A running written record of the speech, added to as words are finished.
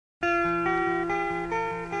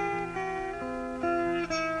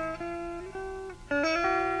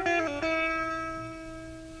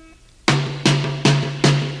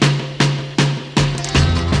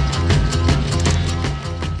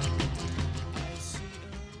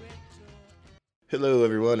Hello,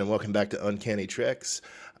 everyone, and welcome back to Uncanny Treks.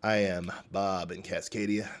 I am Bob in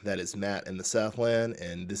Cascadia. That is Matt in the Southland,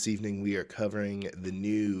 and this evening we are covering the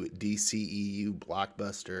new DCEU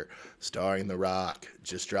blockbuster starring The Rock,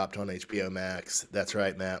 just dropped on HBO Max. That's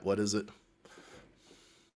right, Matt. What is it?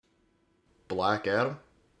 Black Adam?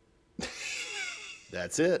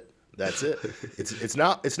 That's it. That's it. It's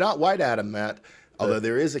not White Adam, Matt. Although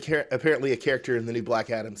there is apparently a character in the new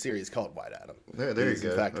Black Adam series called White Adam. There you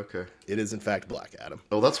go. Fact, okay. It is in fact Black Adam.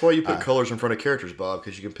 Well, that's why you put colors in front of characters, Bob,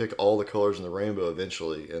 because you can pick all the colors in the rainbow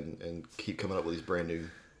eventually and keep coming up with these brand new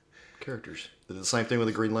characters. They did the same thing with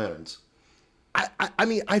the Green Lanterns. I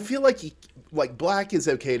mean, I feel like black is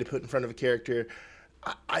okay to put in front of a character.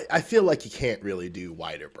 I feel like you can't really do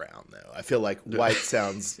white or brown though. I feel like white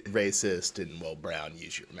sounds racist and well, brown,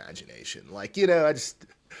 use your imagination. Like, I just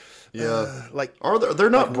like Are there? They're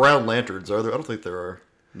not brown lanterns, are there? I don't think there are.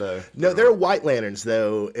 No, there are white lanterns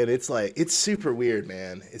though, and it's super weird,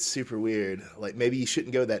 man. It's super weird. Like maybe you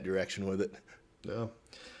shouldn't go that direction with it. Yeah.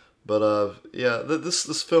 But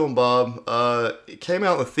this film, Bob, it came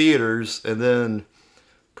out in the theaters, and then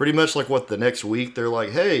pretty much like the next week they're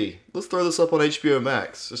like, hey, let's throw this up on HBO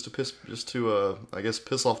Max just to I guess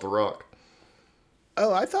piss off The Rock.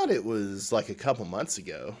 Oh, I thought it was like a couple months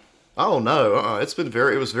ago. Oh no, it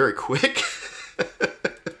was very quick.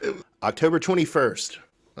 October 21st.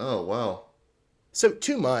 Oh wow. So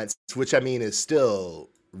 2 months, which I mean is still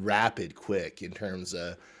rapid quick in terms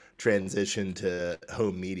of transition to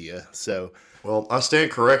home media. So Well, I stand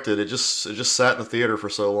corrected. It just sat in the theater for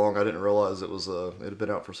so long. I didn't realize it had been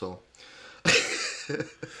out for so long.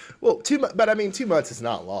 well, but I mean 2 months is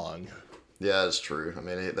not long. Yeah, it's true. I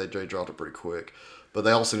mean, they dropped it pretty quick, but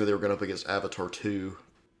they also knew they were going up against Avatar 2.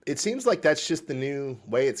 It seems like that's just the new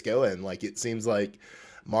way it's going. Like it seems like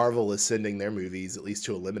Marvel is sending their movies, at least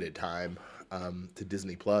to a limited time, to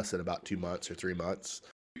Disney Plus in about 2 months or 3 months.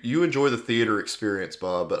 You enjoy the theater experience,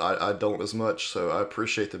 Bob, but I don't as much, so I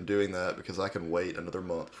appreciate them doing that because I can wait another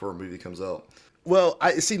month before a movie comes out. Well,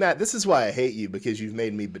 I see, Matt, this is why I hate you, because you've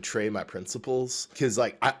made me betray my principles. Because,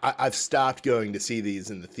 like, I've stopped going to see these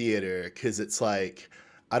in the theater because it's like,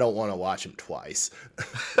 I don't want to watch them twice.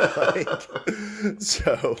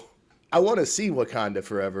 So I want to see Wakanda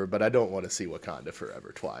Forever, but I don't want to see Wakanda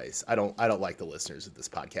Forever twice. I don't like the listeners of this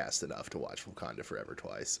podcast enough to watch Wakanda Forever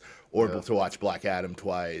twice, or to watch Black Adam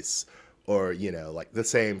twice, or like the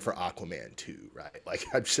same for Aquaman 2, right? Like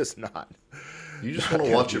I'm just not. You just want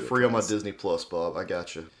to watch it free on my Disney Plus, Bob. I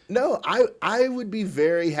got you. No, I would be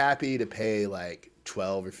very happy to pay like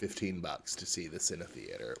 $12 or $15 to see this in a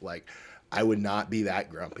theater. Like I would not be that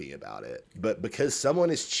grumpy about it. But because someone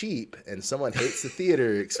is cheap and someone hates the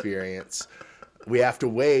theater experience, we have to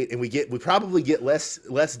wait, and we probably get less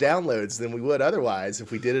downloads than we would otherwise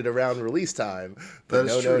if we did it around release time. But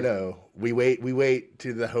no. We wait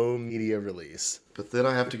to the home media release. But then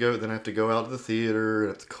I have to go out to the theater,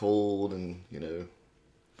 and it's cold, and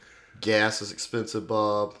gas is expensive,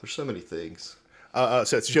 Bob. There's so many things.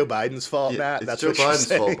 So it's Joe Biden's fault, Yeah, Matt? It's Joe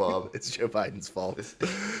Biden's fault, Bob. It's Joe Biden's fault.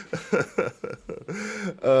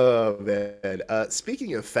 Oh, man.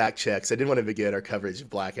 Speaking of fact checks, I did want to begin our coverage of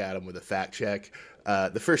Black Adam with a fact check.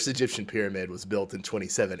 The first Egyptian pyramid was built in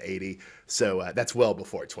 2780, so that's well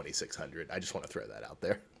before 2600. I just want to throw that out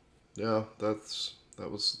there. Yeah, that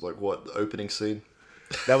was like what, the opening scene?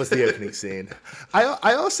 That was the opening scene.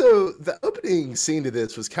 I also, the opening scene to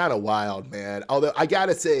this was kind of wild, man. Although I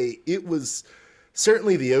gotta say, it was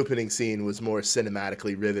certainly the opening scene was more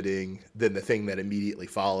cinematically riveting than the thing that immediately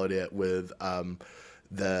followed it with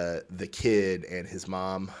the kid and his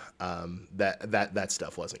mom. That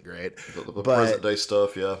stuff wasn't great. The present day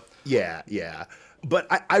stuff, yeah. Yeah. But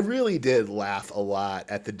I really did laugh a lot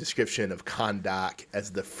at the description of Kandak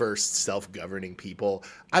as the first self-governing people.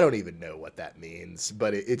 I don't even know what that means,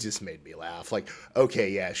 but it just made me laugh. Like, okay,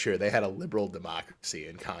 yeah, sure, they had a liberal democracy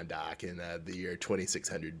in Kandak in the year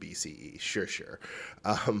 2600 BCE. Sure.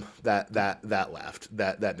 That laughed.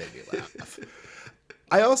 That made me laugh.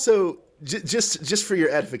 I also just for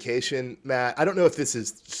your edification, Matt, I don't know if this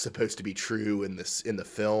is supposed to be true in the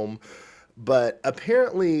film, but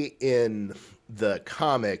apparently in the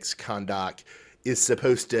comics, Kandak is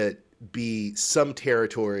supposed to be some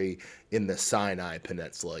territory in the Sinai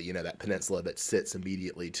Peninsula, that peninsula that sits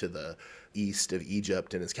immediately to the east of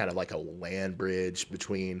Egypt and is kind of like a land bridge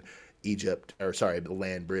between the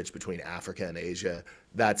land bridge between Africa and Asia.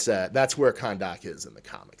 That's where Kandak is in the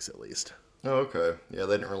comics, at least. Oh, okay. Yeah,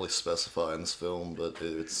 they didn't really specify in this film, but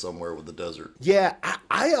it's somewhere with the desert. Yeah,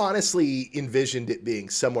 I honestly envisioned it being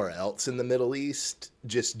somewhere else in the Middle East.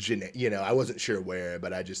 Just, I wasn't sure where,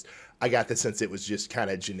 but I got the sense it was just kind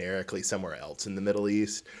of generically somewhere else in the Middle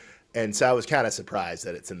East. And so I was kind of surprised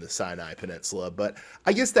that it's in the Sinai Peninsula, but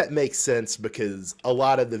I guess that makes sense because a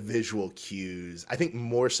lot of the visual cues, I think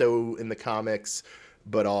more so in the comics,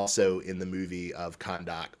 but also in the movie of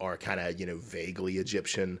Kahndaq, are kind of, vaguely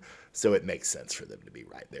Egyptian. So it makes sense for them to be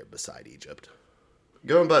right there beside Egypt.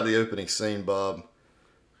 Going back to the opening scene, Bob,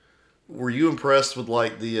 were you impressed with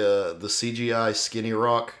like the CGI skinny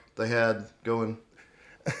rock they had going?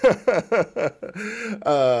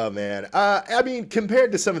 Oh man, I mean,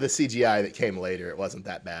 compared to some of the CGI that came later, it wasn't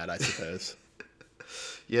that bad, I suppose.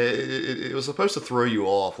 Yeah, it was supposed to throw you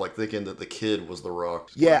off, like thinking that the kid was the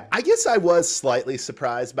rock. Yeah, I guess I was slightly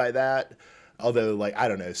surprised by that. Although, like, I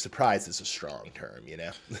don't know, surprise is a strong term,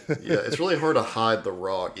 Yeah, it's really hard to hide the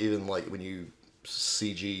rock, even like when you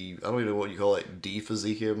CG. I don't even know what you call it,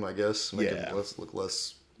 defizzy him, I guess, make him look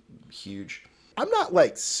less huge. I'm not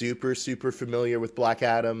like super familiar with Black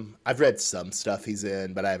Adam. I've read some stuff he's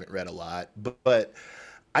in, but I haven't read a lot. But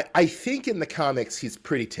I think in the comics he's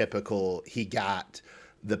pretty typical. He got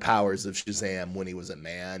the powers of Shazam when he was a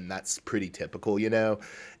man. That's pretty typical,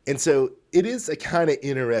 And so it is a kind of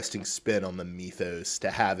interesting spin on the mythos to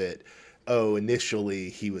have it. Oh, initially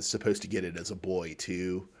he was supposed to get it as a boy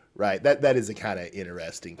too, right? That is a kind of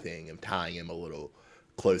interesting thing of tying him a little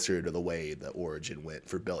closer to the way the origin went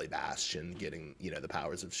for Billy Bastion getting, the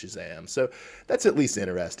powers of Shazam. So that's at least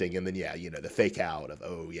interesting. And then, the fake out of,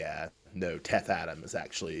 oh, yeah, no, Teth Adam is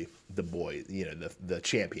actually the boy, the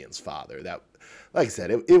champion's father. That, like I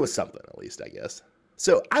said, it was something at least, I guess.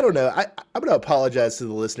 So I don't know. I'm going to apologize to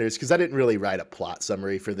the listeners because I didn't really write a plot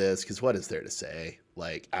summary for this because what is there to say?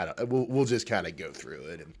 Like, we'll just kind of go through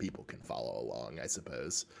it and people can follow along, I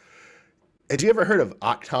suppose. Had you ever heard of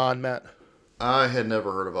Octon, Matt? I had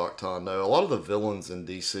never heard of Octon, no. A lot of the villains in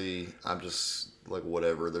DC, I'm just like,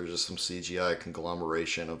 whatever. There's just some CGI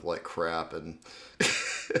conglomeration of like crap, and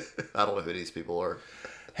I don't know who these people are.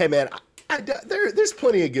 Hey, man, there's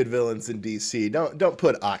plenty of good villains in DC. Don't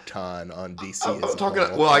put Octon on DC. I'm talking.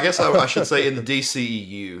 Well, I guess I should say in the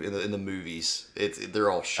DCEU, in the movies, they're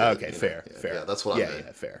all shit. Okay, fair. Yeah, that's what I meant.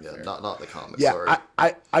 Yeah, fair. Not the comics. Yeah,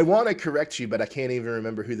 sorry. I want to correct you, but I can't even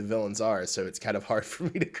remember who the villains are, so it's kind of hard for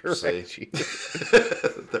me to correct you.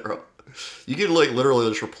 You could like literally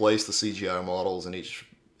just replace the CGI models in each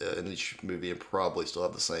movie and probably still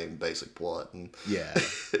have the same basic plot. And yeah.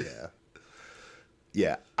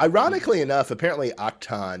 Yeah. Ironically enough, apparently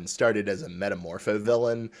Octon started as a metamorpho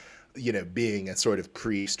villain, being a sort of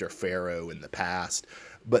priest or pharaoh in the past.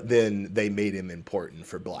 But then they made him important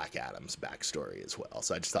for Black Adam's backstory as well.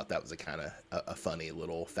 So I just thought that was a kind of a funny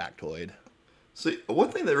little factoid. See, one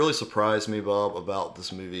thing that really surprised me, Bob, about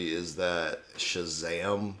this movie is that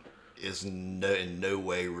Shazam is in no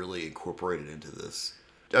way really incorporated into this.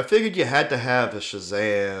 I figured you had to have a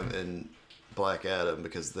Shazam in Black Adam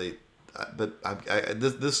because this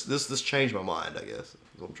changed my mind, I guess, is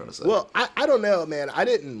what I'm trying to say. Well, I don't know, man. I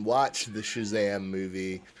didn't watch the Shazam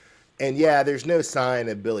movie. And yeah, there's no sign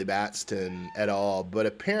of Billy Batson at all. But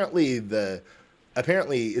apparently, is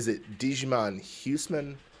it Digimon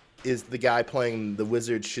Huseman is the guy playing the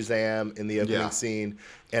wizard Shazam in the opening scene.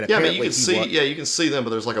 And apparently you can see them,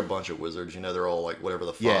 but there's like a bunch of wizards. They're all like whatever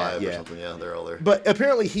the five or something. Yeah, they're all there. But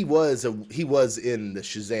apparently he was in the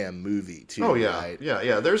Shazam movie too. Oh yeah, right?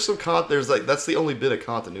 yeah. There's some there's like that's the only bit of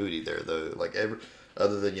continuity there though. Like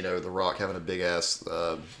other than the Rock having a big ass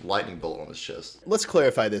lightning bolt on his chest. Let's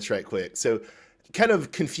clarify this right quick. So, kind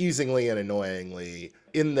of confusingly and annoyingly,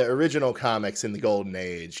 in the original comics in the Golden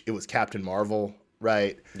Age, it was Captain Marvel.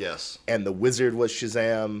 Right? Yes. And the wizard was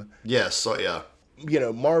Shazam. Yes, so yeah.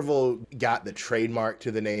 Marvel got the trademark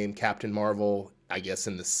to the name Captain Marvel, I guess,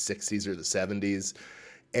 in the 60s or the 70s.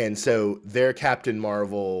 And so their Captain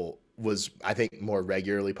Marvel was, I think, more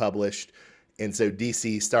regularly published. And so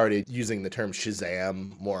DC started using the term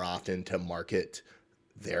Shazam more often to market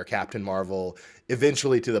their Captain Marvel.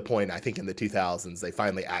 Eventually, to the point, I think in the 2000s, they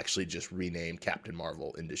finally actually just renamed Captain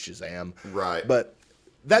Marvel into Shazam. Right. But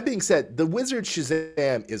that being said, the Wizard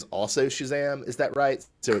Shazam is also Shazam. Is that right?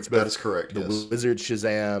 So it's both that is correct. The Wizard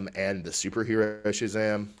Shazam and the superhero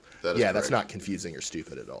Shazam. That is correct. That's not confusing or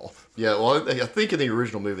stupid at all. Yeah, well, I think in the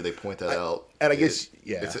original movie they point that out. And I guess,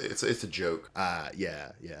 it's a joke.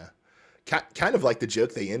 Yeah. Kind of like the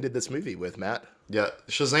joke they ended this movie with, Matt. Yeah,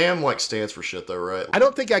 Shazam stands for shit though, right? I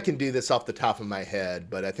don't think I can do this off the top of my head,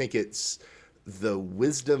 but I think it's the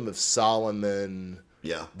wisdom of Solomon.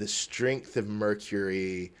 Yeah. The strength of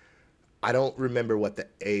Mercury. I don't remember what the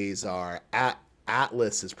A's are.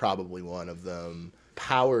 Atlas is probably one of them.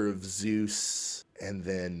 Power of Zeus. And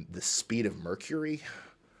then the speed of Mercury.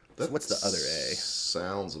 What's the other A?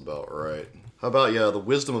 Sounds about right. How about, the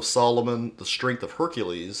wisdom of Solomon, the strength of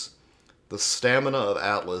Hercules, The stamina of The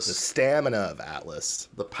Atlas. stamina of Atlas.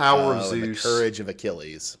 The power of And the Zeus. courage of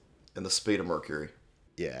Achilles. And the speed of Mercury.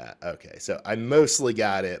 Yeah, okay. So I mostly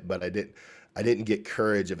got it, but I didn't get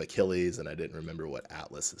courage of Achilles, and I didn't remember what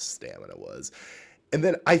Atlas's stamina was. And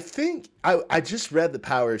then I think I just read the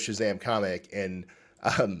Power of Shazam comic, and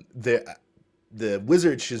the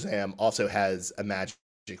Wizard Shazam also has a magic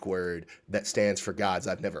word that stands for gods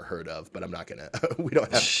I've never heard of, but I'm not gonna. We don't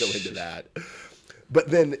have to go into that. But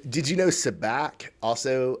then, did you know Sabak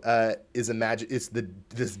also is a magic? It's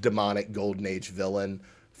this demonic Golden Age villain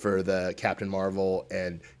for the Captain Marvel,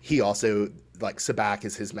 and he also like Sabak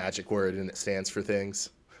is his magic word, and it stands for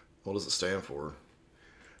things. What does it stand for?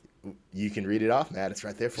 You can read it off, Matt. It's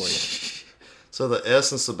right there for you. So the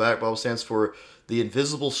S in Sabak Bob stands for the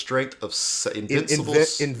invisible strength of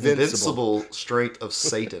invincible strength of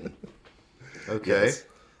Satan. Okay. Yes.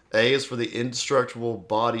 A is for the indestructible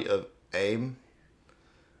body of Aim.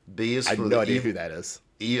 B is I for have the no idea who that is.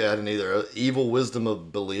 I didn't either. Evil wisdom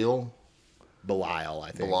of Belial. Belial,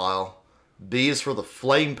 I think. Belial. B is for the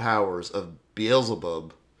flame powers of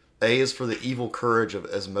Beelzebub. A is for the evil courage of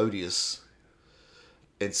Asmodeus.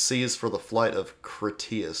 And C is for the flight of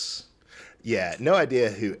Critias. Yeah, no idea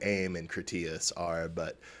who Aim and Critias are,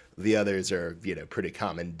 but the others are, pretty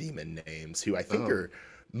common demon names who I think are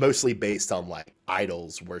mostly based on like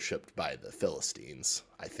idols worshipped by the Philistines,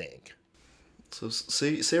 I think. So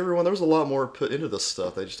see everyone, there was a lot more put into this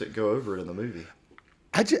stuff. They just didn't go over it in the movie.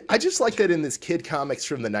 I just like that in this kid comics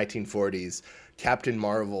from the 1940s, Captain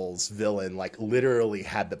Marvel's villain like literally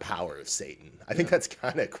had the power of Satan. I think that's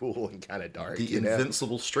kind of cool and kind of dark. The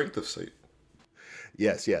invincible strength of Satan.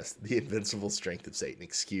 Yes, the invincible strength of Satan.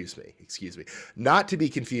 Excuse me. Not to be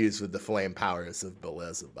confused with the flame powers of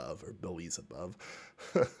Beelzebub or Beelzebub.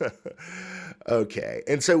 Okay,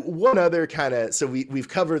 and so one other kind of, so we've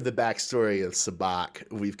covered the backstory of Sabak,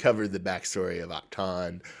 we've covered the backstory of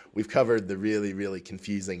Octon, we've covered the really, really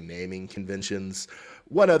confusing naming conventions.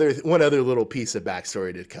 One other little piece of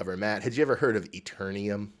backstory to cover, Matt. Had you ever heard of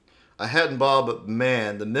Eternium? I hadn't, Bob, but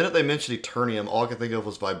man, the minute they mentioned Eternium, all I could think of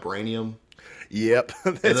was Vibranium. Yep.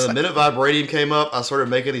 And then the minute Vibranium came up, I started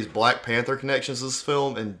making these Black Panther connections to this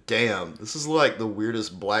film, and damn, this is like the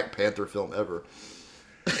weirdest Black Panther film ever.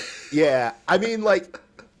 Yeah, I mean, like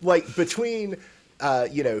between,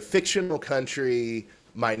 fictional country,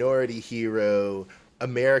 minority hero,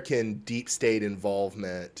 American deep state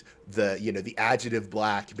involvement, the adjective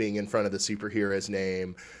black being in front of the superhero's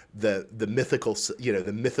name, the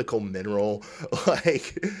mythical mineral,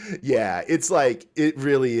 it's like it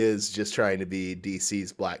really is just trying to be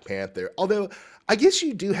DC's Black Panther. Although I guess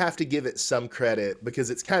you do have to give it some credit because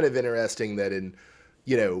it's kind of interesting that in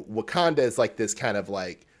Wakanda is like this kind of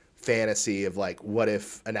like fantasy of like what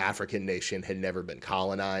if an African nation had never been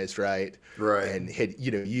colonized, right? And had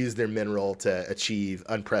used their mineral to achieve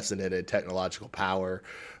unprecedented technological power.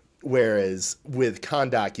 Whereas with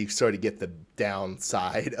Kahndaq, you sort of get the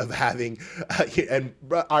downside of having, and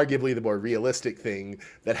arguably the more realistic thing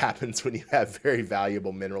that happens when you have very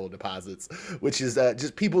valuable mineral deposits, which is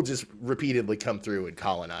just people just repeatedly come through and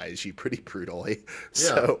colonize you pretty brutally. Yeah.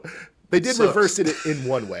 So they did reverse it in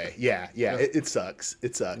one way. Yeah. It sucks.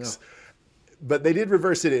 Yeah. But they did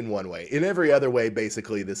reverse it in one way. In every other way,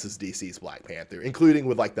 basically, this is DC's Black Panther, including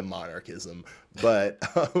with like the monarchism. But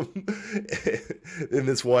in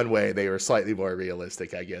this one way, they were slightly more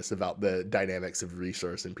realistic, I guess, about the dynamics of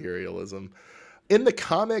resource imperialism. In the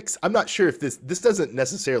comics, I'm not sure if this doesn't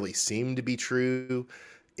necessarily seem to be true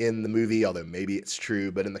in the movie, although maybe it's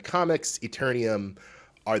true. But in the comics, Eternium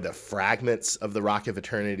are the fragments of the Rock of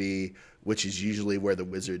Eternity, which is usually where the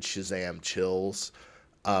wizard Shazam chills.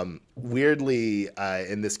 Weirdly,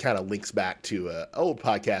 and this kind of links back to an old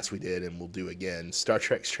podcast we did and we'll do again, Star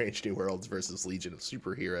Trek Strange New Worlds versus Legion of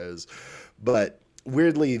Superheroes. But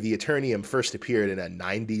weirdly, the Eternium first appeared in a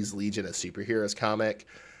 90s Legion of Superheroes comic.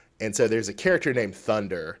 And so there's a character named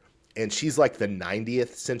Thunder, and she's like the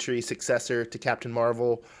 90th century successor to Captain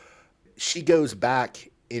Marvel. She goes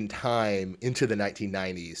back in time into the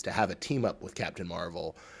 1990s to have a team up with Captain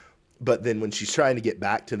Marvel. But then when she's trying to get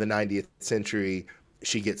back to the 90th century,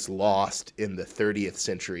 she gets lost in the 30th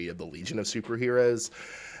century of the Legion of Superheroes.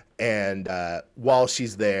 And while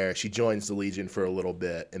she's there, she joins the Legion for a little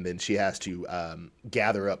bit, and then she has to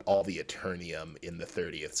gather up all the Eternium in the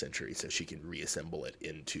 30th century so she can reassemble it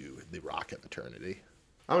into the Rock of Eternity.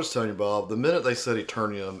 I'm just telling you, Bob, the minute they said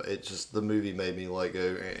Eternium, the movie made me like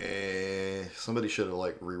go, somebody should have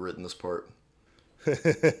like rewritten this part.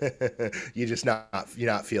 You're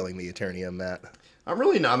not feeling the Eternium, Matt. I'm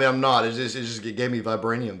really not. I mean, I'm not. It just gave me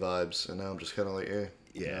Vibranium vibes, and now I'm just kind of like,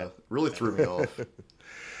 Yeah. Really threw me off.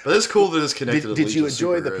 But it's cool that it's connected to Did you Legion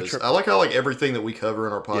enjoy the superheroes. I like how like everything that we cover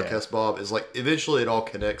in our podcast, Bob, is like eventually it all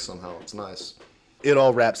connects somehow. It's nice. It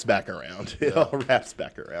all wraps back around. It Yeah. all wraps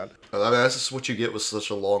back around. I mean, that's just what you get with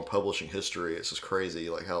such a long publishing history. It's just crazy,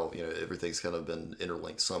 like how everything's kind of been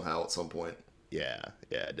interlinked somehow at some point. Yeah,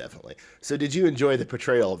 definitely. So, did you enjoy the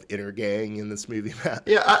portrayal of Inner Gang in this movie, Matt?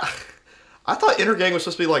 Yeah, I thought Inner Gang was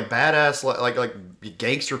supposed to be like badass, like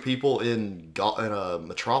gangster people in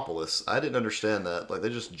Metropolis. I didn't understand that. Like they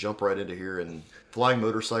just jump right into here and flying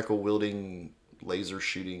motorcycle wielding, laser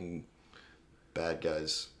shooting bad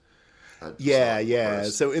guys. Yeah.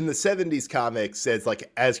 So in the 70s comics, it's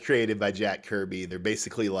like as created by Jack Kirby, they're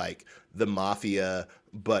basically like the mafia,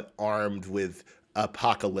 but armed with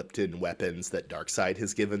apocalyptic weapons that Darkseid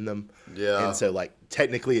has given them. Yeah. And so like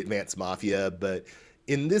technically advanced mafia, but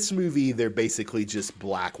in this movie, they're basically just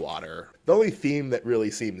Blackwater. The only theme that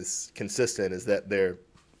really seems consistent is that they're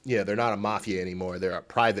not a mafia anymore. They're a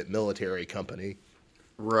private military company.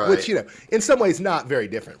 Right. Which, in some ways not very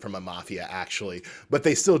different from a mafia, actually. But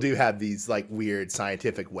they still do have these, like, weird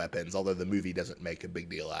scientific weapons, although the movie doesn't make a big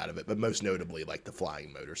deal out of it. But most notably, like, the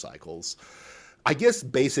flying motorcycles. I guess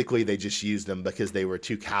basically they just used them because they were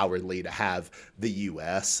too cowardly to have the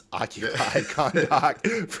U.S. occupy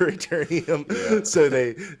Kahndaq for Eternium. Yeah. So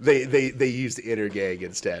they used Inner Gang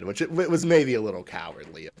instead, which it was maybe a little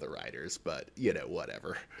cowardly of the writers, but,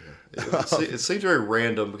 whatever. Yeah. It seems very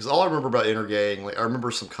random because all I remember about Inner Gang, like I remember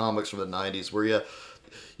some comics from the 90s where,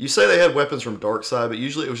 you say they had weapons from Darkseid, but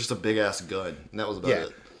usually it was just a big-ass gun, and that was about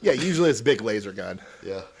it. Yeah, usually it's a big laser gun.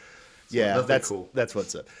 Yeah. Yeah, that's cool. That's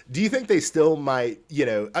what's up. Do you think they still might,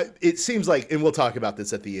 it seems like, and we'll talk about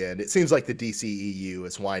this at the end, it seems like the DCEU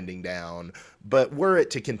is winding down, but were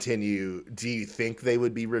it to continue, do you think they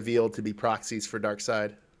would be revealed to be proxies for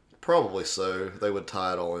Darkseid? Probably so. They would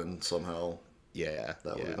tie it all in somehow. Yeah.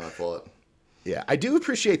 That would be my thought. Yeah, I do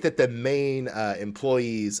appreciate that the main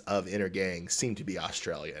employees of Inner Gang seem to be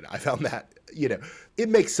Australian. I found that, it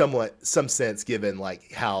makes some sense given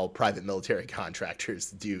like how private military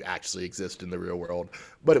contractors do actually exist in the real world.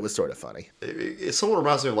 But it was sort of funny. It somewhat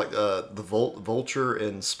reminds me of like the Vulture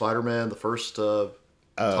in Spider-Man, the first Tom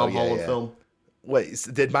Holland film. Wait,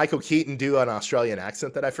 did Michael Keaton do an Australian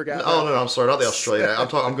accent that I forgot? No, I'm sorry, not the Australian.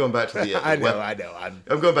 I'm going back to the. I know.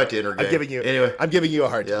 I'm going back to Inner Gang. I'm giving you a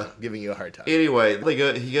hard time.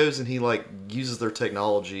 Anyway, he goes and he like uses their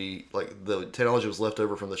technology, like the technology was left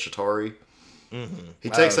over from the Chitauri. Mm-hmm. He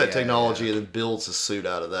takes that technology and then builds his suit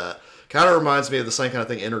out of that. Kind of reminds me of the same kind of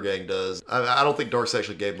thing Inner Gang does. I don't think Darkseid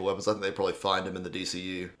actually gave him the weapons. I think they probably find him in the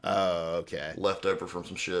DCU. Oh, okay. Left over from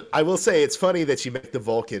some shit. I will say it's funny that you make you make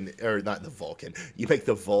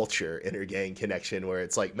the Vulture Inner Gang connection where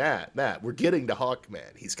it's like, Matt, we're getting to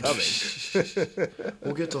Hawkman. He's coming.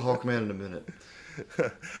 We'll get to Hawkman in a minute.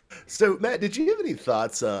 So, Matt, did you have any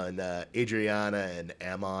thoughts on Adriana and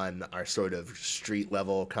Ammon, our sort of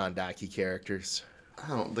street-level Kahndaqi characters?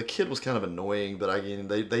 The kid was kind of annoying, but again,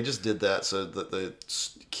 they just did that so that the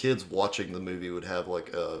kids watching the movie would have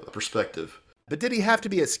like a perspective. But did he have to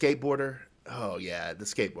be a skateboarder? Oh yeah, the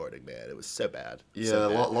skateboarding, man, it was so bad. Yeah,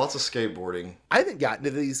 lots of skateboarding. I haven't gotten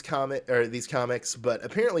to these comics, but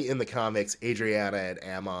apparently in the comics, Adriana and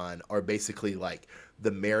Ammon are basically like the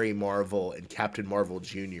Mary Marvel and Captain Marvel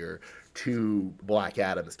Jr. to Black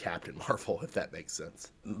Adam's Captain Marvel, if that makes sense.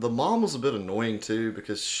 The mom was a bit annoying too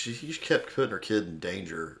because she kept putting her kid in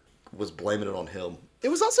danger, was blaming it on him. It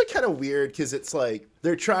was also kind of weird because it's like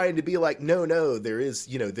they're trying to be like, no, there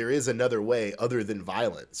is another way other than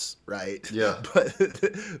violence, right? Yeah.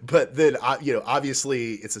 But then,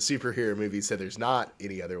 obviously it's a superhero movie, so there's not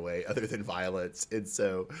any other way other than violence. And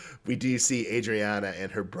so we do see Adriana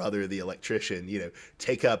and her brother, the electrician,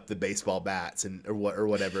 take up the baseball bats or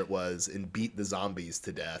whatever it was and beat the zombies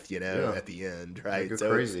to death, at the end, right? Go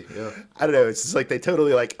crazy, yeah. I don't know. It's just like they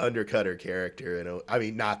totally like undercut her character. I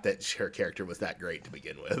mean, not that her character was that great to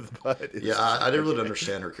begin with, but I didn't really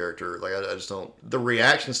understand her character. Like I just don't. The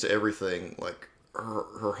reactions to everything, like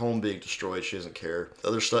her home being destroyed, she doesn't care.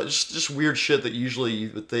 Other stuff, just weird shit that usually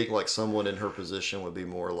you would think like someone in her position would be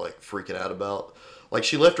more like freaking out about. Like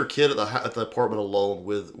she left her kid at the apartment alone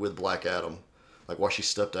with Black Adam, like while she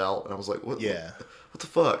stepped out, and I was like, what? Yeah. What the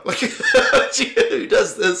fuck? Like who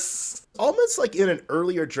does this? Almost like in an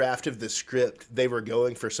earlier draft of the script, they were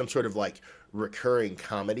going for some sort of like recurring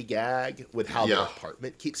comedy gag with how the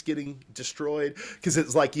apartment keeps getting destroyed, because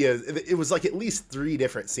it's like it was like at least 3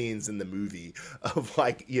 different scenes in the movie of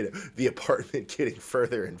like the apartment getting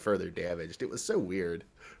further and further damaged. It was so weird.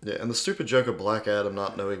 Yeah, and the stupid joke of Black Adam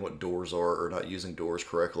not knowing what doors are or not using doors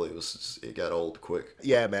correctly it got old quick.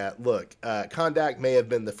 Yeah, Matt, look, Kahndaq may have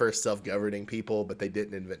been the first self-governing people, but they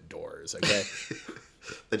didn't invent doors, okay?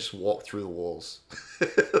 They just walk through the walls.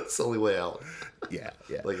 That's the only way out. Yeah,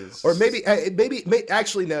 yeah. Like it's Or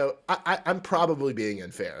actually, no, I'm probably being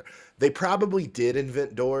unfair. They probably did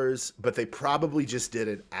invent doors, but they probably just did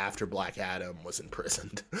it after Black Adam was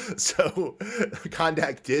imprisoned. So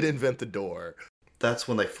Kondak did invent the door. that's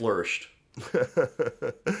when they flourished.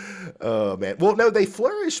 Oh man. Well, no, they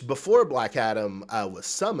flourished before Black Adam was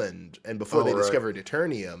summoned and before they Right. discovered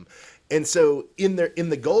Eternium. And so in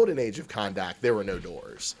the golden age of Kondak, there were no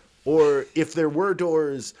doors. Or if there were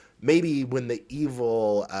doors, maybe when the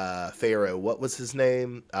evil pharaoh, what was his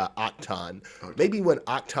name? Octon. Maybe when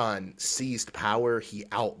Octon seized power, he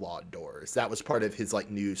outlawed doors. That was part of his like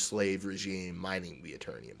new slave regime mining the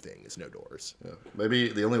Eternium thing. Is no doors. Yeah. Maybe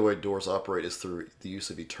the only way doors operate is through the use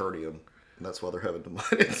of Eternium, and that's why they're having to mine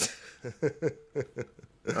it.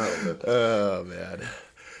 I don't know. Oh man.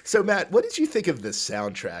 So Matt, what did you think of the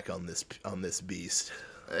soundtrack on this beast?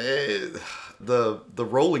 The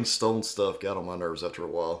Rolling Stone stuff got on my nerves after a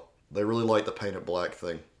while. They really like the painted black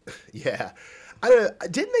thing. Yeah. I don't know.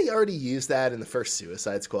 Didn't they already use that in the first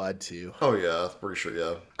Suicide Squad too? Oh yeah, pretty sure.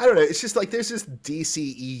 Yeah. I don't know. It's just like there's this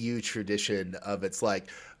DCEU tradition of it's like,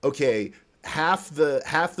 okay, half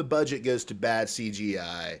the budget goes to bad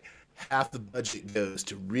CGI, half the budget goes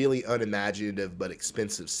to really unimaginative but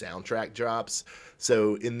expensive soundtrack drops.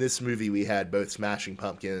 So in this movie, we had both Smashing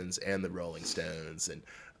Pumpkins and the Rolling Stones, and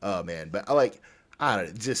oh man, but I don't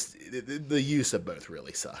know, just the use of both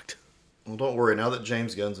really sucked. Well, don't worry. Now that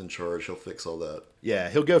James Gunn's in charge, he'll fix all that.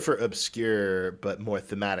 Yeah, he'll go for obscure but more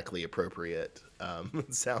thematically appropriate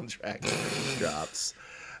soundtrack drops.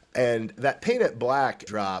 And that Paint It Black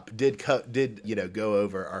drop did go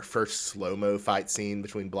over our first slow-mo fight scene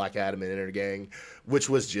between Black Adam and Intergang, which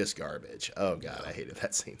was just garbage. Oh god, I hated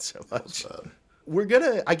that scene so much. We're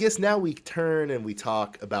gonna, I guess now we turn and we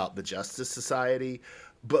talk about the Justice Society.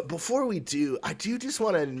 But before we do, I do just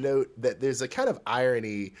want to note that there's a kind of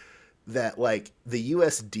irony that like the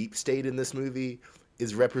U.S. deep state in this movie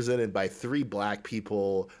is represented by 3 black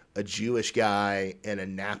people, a Jewish guy, and a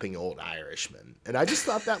napping old Irishman. And I just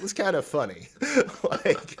thought that was kind of funny.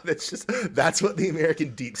 Like that's what the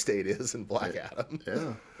American deep state is in Black Adam.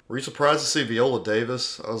 Yeah. Were you surprised to see Viola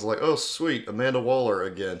Davis? I was like, oh sweet, Amanda Waller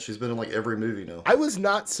again. She's been in like every movie now. I was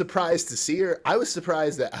not surprised to see her. I was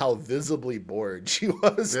surprised at how visibly bored she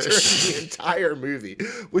was during the entire movie.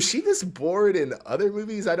 Was she this bored in other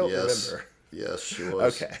movies? I don't remember. Yes, she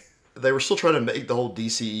was. Okay. They were still trying to make the whole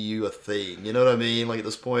DCEU a thing. You know what I mean? Like at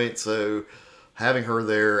this point, so having her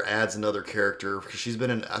there adds another character because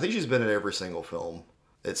I think she's been in every single film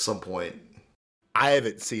at some point. I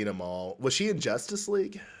haven't seen them all. Was she in Justice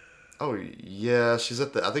League? Oh yeah,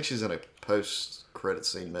 I think she's in a post-credit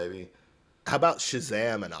scene maybe. How about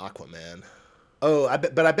Shazam and Aquaman? Oh, I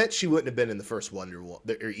bet she wouldn't have been in the first Wonder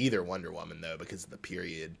Woman or either Wonder Woman though because of the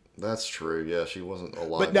period. That's true. Yeah, she wasn't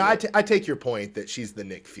alive. But no, I take your point that she's the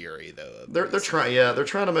Nick Fury though. They're trying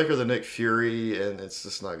to make her the Nick Fury, and it's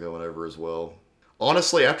just not going over as well.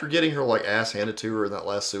 Honestly, after getting her like ass handed to her in that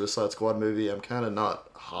last Suicide Squad movie, I'm kind of not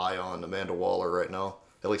high on Amanda Waller right now.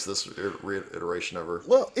 At least this iteration of her.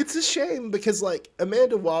 Well, it's a shame because like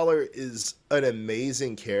Amanda Waller is an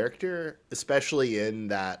amazing character, especially in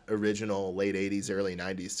that original late 80s, early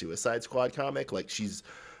 90s Suicide Squad comic. Like she's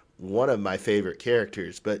one of my favorite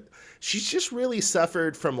characters, but she's just really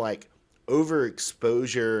suffered from like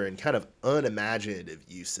overexposure and kind of unimaginative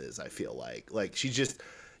uses, I feel like she just,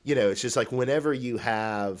 it's just like whenever you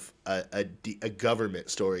have a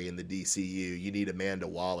government story in the DCU, you need Amanda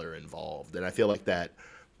Waller involved, and I feel like that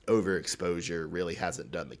overexposure really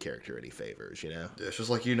hasn't done the character any favors. Yeah, it's just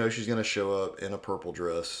like she's gonna show up in a purple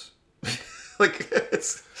dress, like at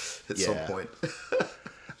some point.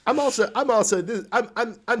 I'm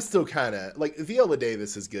still kind of like Viola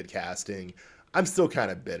Davis is good casting. I'm still kind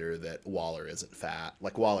of bitter that Waller isn't fat.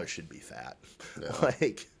 Like Waller should be fat. Yeah.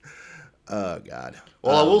 Like, oh god.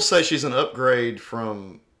 Well, I will say she's an upgrade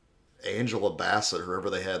from Angela Bassett, whoever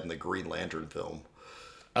they had in the Green Lantern film.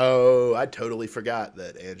 Oh, I totally forgot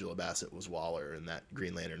that Angela Bassett was Waller in that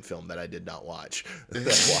Green Lantern film that I did not watch.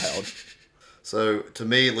 That's wild. So to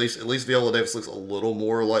me, at least Viola Davis looks a little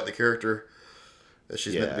more like the character that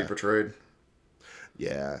she's meant to be portrayed.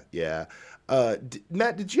 Yeah.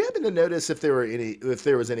 Matt, did you happen to notice if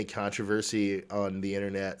there was any controversy on the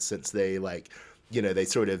internet since they they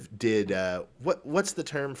sort of did what's the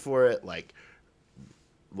term for it, like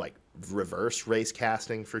reverse race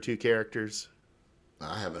casting for 2 characters?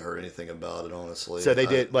 I haven't heard anything about it, honestly. So they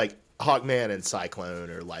did like Hawkman and Cyclone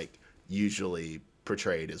are like usually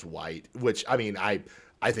portrayed as white, which I mean I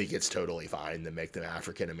think it's totally fine to make them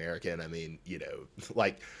African American. I mean,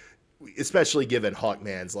 like especially given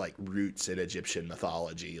Hawkman's like roots in Egyptian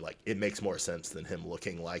mythology, like it makes more sense than him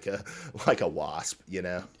looking like a wasp, you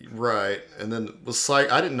know? Right. And then was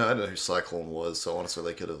I didn't know who Cyclone was, so honestly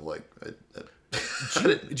they could have like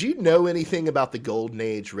Do you know anything about the Golden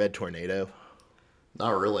Age Red Tornado?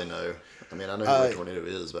 not really know. I mean, I know who Red Tornado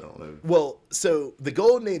is, but I don't know. Well, so the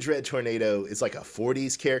Golden Age Red Tornado is like a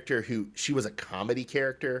 40s character she was a comedy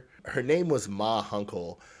character. Her name was Ma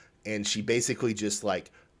Hunkel, and she basically just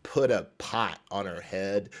like put a pot on her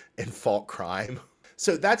head and fought crime.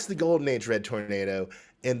 So that's the Golden Age Red Tornado.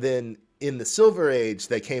 And then in the Silver Age,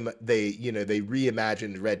 they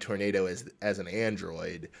reimagined Red Tornado as an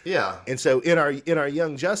android. Yeah. And so in our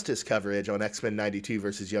Young Justice coverage on X-Men 92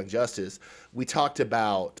 versus Young Justice, we talked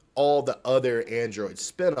about all the other android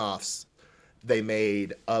spinoffs they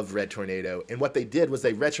made of Red Tornado. And what they did was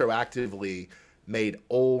they retroactively made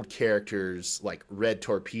old characters like Red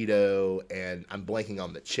Torpedo, and I'm blanking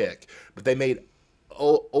on the chick, but they made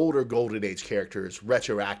older Golden Age characters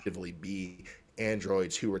retroactively be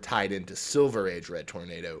androids who were tied into Silver Age Red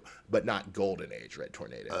Tornado, but not Golden Age Red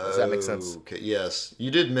Tornado. Does that make sense? Okay. Yes, you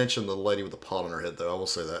did mention the lady with the pot on her head, though. I will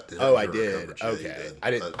say that. I did. Okay,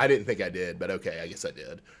 I didn't think I did, but okay, I guess I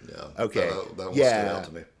did. Yeah. Okay. That one stood out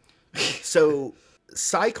to me. So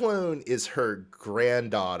Cyclone is her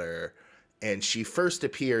granddaughter, and she first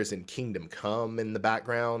appears in Kingdom Come in the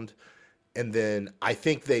background. And then I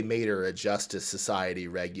think they made her a Justice Society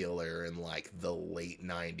regular in like the late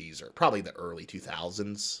 90s or probably the early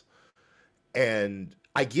 2000s. And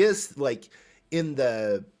I guess like in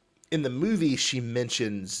the movie, she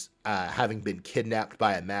mentions having been kidnapped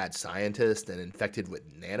by a mad scientist and infected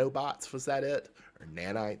with nanobots. Was that it? Or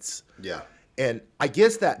nanites? Yeah. And I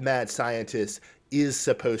guess that mad scientist is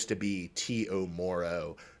supposed to be T.O.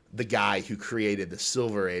 Morrow, the guy who created the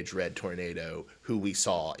Silver Age Red Tornado, who we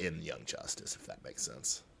saw in Young Justice, if that makes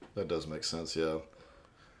sense. That does make sense, yeah.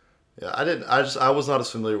 Yeah, I was not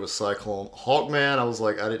as familiar with Cyclone. Hawkman, I was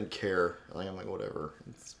like, I didn't care. I'm like, whatever.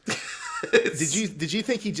 Did you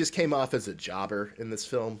think he just came off as a jobber in this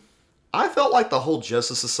film? I felt like the whole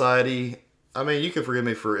Justice Society, I mean, you can forgive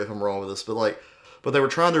me for if I'm wrong with this, but they were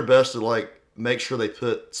trying their best to like make sure they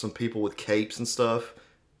put some people with capes and stuff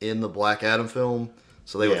in the Black Adam film.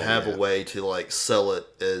 So they would have a way to like sell it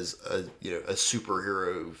as a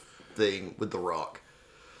superhero thing with The Rock.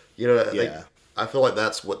 I feel like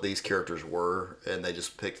that's what these characters were, and they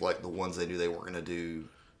just picked like the ones they knew they weren't going to do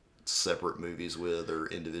separate movies with or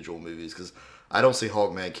individual movies, because I don't see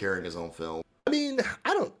Hawkman carrying his own film. I mean,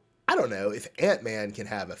 I don't know if Ant-Man can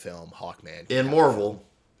have a film. Hawkman can in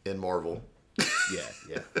Marvel.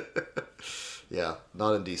 Yeah. Yeah,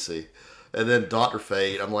 not in DC. And then Dr.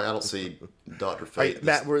 Fate, I'm like, I don't see Dr. Fate. Right,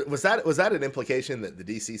 Matt, was that an implication that the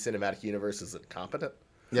DC Cinematic Universe is incompetent?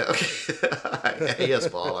 Yeah, okay. Yes,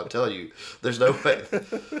 Bob, I'm telling you, there's no way.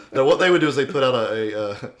 No, what they would do is they put out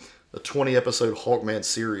a 20-episode Hawkman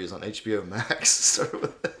series on HBO Max.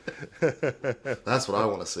 That's what I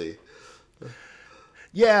want to see.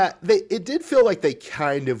 Yeah, it did feel like they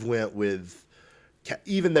kind of went with,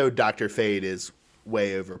 even though Dr. Fate is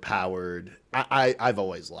way overpowered. I've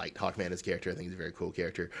always liked Hawkman as a character. I think he's a very cool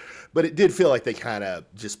character. But it did feel like they kind of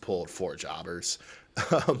just pulled four jobbers.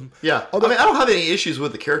 Yeah. Although, I mean, I don't have any issues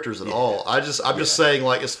with the characters at all. I'm just saying,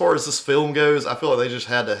 like, as far as this film goes, I feel like they just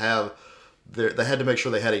had to they had to make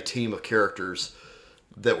sure they had a team of characters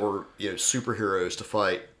that were, superheroes to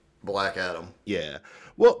fight Black Adam. Yeah.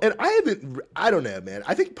 Well, and I don't know, man.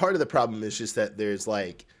 I think part of the problem is just that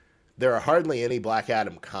there are hardly any Black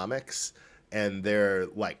Adam comics. And they're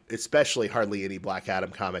like, especially hardly any Black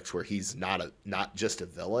Adam comics where he's not just a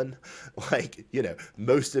villain. Like,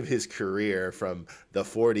 most of his career from the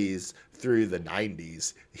 40s through the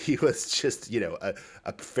 90s, he was just, a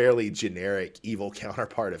fairly generic evil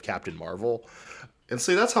counterpart of Captain Marvel. And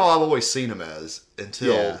see, that's how I've always seen him as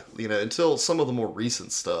until some of the more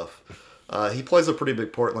recent stuff. He plays a pretty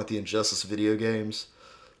big part in like the Injustice video games.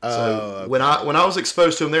 So when I was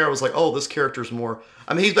exposed to him there, I was like, oh, this character's more.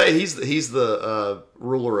 I mean, he's the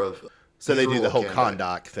ruler of. So they do the whole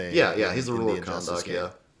Kahndaq thing. Yeah, he's the ruler of Kahndaq. Yeah.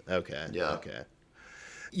 Okay. Yeah. Okay.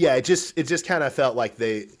 Yeah, it just kind of felt like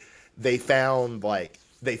they found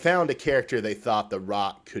a character they thought The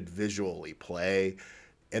Rock could visually play,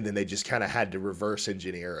 and then they just kind of had to reverse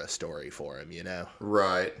engineer a story for him,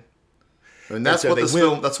 Right. I mean, that's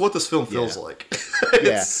what this film feels like.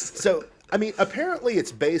 Yeah. So. I mean, apparently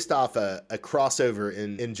it's based off a crossover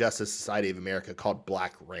in Justice Society of America called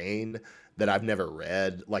Black Rain that I've never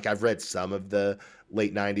read. Like, I've read some of the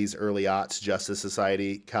late 90s, early aughts Justice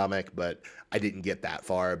Society comic, but I didn't get that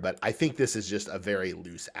far. But I think this is just a very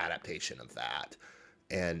loose adaptation of that.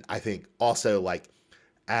 And I think also, like,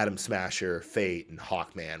 Atom Smasher, Fate, and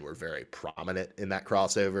Hawkman were very prominent in that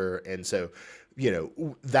crossover. And so,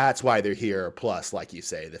 that's why they're here. Plus, like you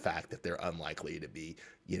say, the fact that they're unlikely to be,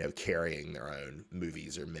 carrying their own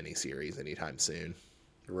movies or miniseries anytime soon.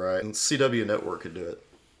 Right. And CW Network could do it.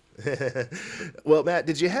 Well, Matt,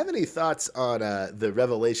 did you have any thoughts on the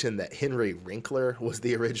revelation that Henry Winkler was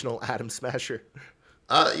the original Atom Smasher?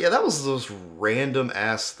 Yeah, that was the most random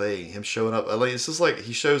ass thing. Him showing up. Like, it's just like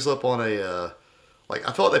he shows up on a. Like,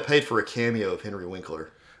 I felt they paid for a cameo of Henry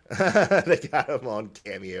Winkler. They got him on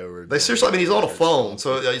cameo. They seriously, I mean, he's on a phone,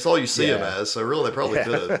 so it's all you see him as. So really, they probably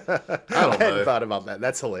could have. I don't know. I hadn't thought about that.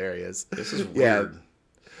 That's hilarious. This is weird.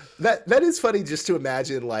 That is funny just to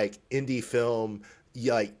imagine, like, indie film.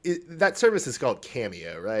 That service is called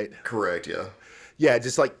Cameo, right? Correct, yeah. Yeah,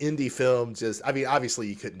 just like indie film, I mean, obviously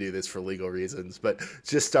you couldn't do this for legal reasons, but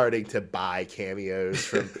just starting to buy cameos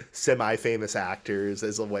from semi-famous actors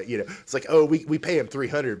as a way, it's like, oh, we pay him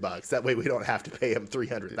 $300. That way we don't have to pay him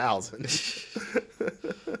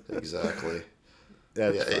 $300,000. Exactly.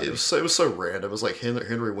 That's yeah, funny. it was so random. It was like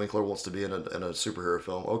Henry Winkler wants to be in a superhero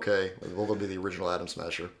film. Okay, well, they'll be the original Atom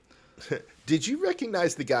Smasher. Did you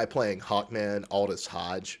recognize the guy playing Hawkman, Aldous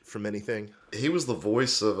Hodge, from anything? He was the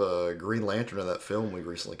voice of Green Lantern in that film we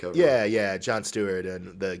recently covered. Yeah, Jon Stewart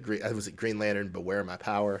and was it Green Lantern, Beware My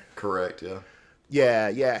Power? Correct, yeah.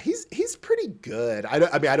 Yeah, he's pretty good. I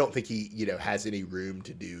don't think he, has any room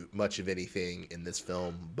to do much of anything in this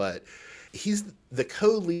film, but he's the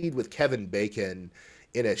co-lead with Kevin Bacon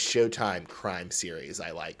in a Showtime crime series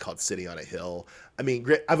I like called City on a Hill. I mean,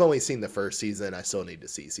 I've only seen the first season. I still need to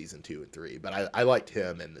see season 2 and 3, but I liked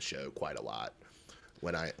him in the show quite a lot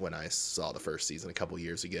when I saw the first season a couple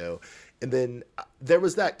years ago. And then there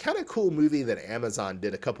was that kind of cool movie that Amazon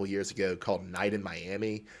did a couple years ago called Night in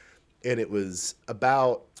Miami, and it was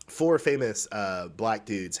about 4 famous black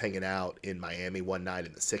dudes hanging out in Miami one night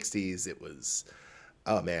in the 60s. It was,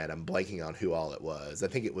 oh man, I'm blanking on who all it was. I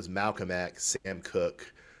think it was Malcolm X, Sam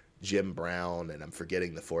Cooke, Jim Brown, and I'm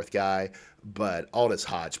forgetting the fourth guy, but Aldous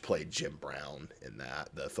Hodge played Jim Brown in that,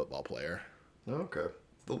 the football player. Okay.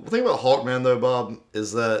 The thing about Hawkman, though, Bob,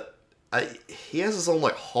 is that he has his own,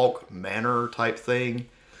 like, Hawk Manor type thing.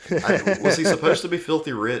 Was he supposed to be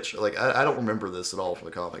filthy rich? Like, I don't remember this at all from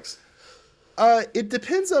the comics. It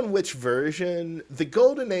depends on which version. The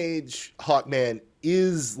Golden Age Hawkman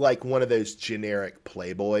is like one of those generic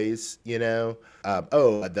playboys,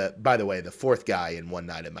 by the way, the fourth guy in One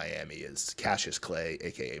Night in Miami is Cassius Clay,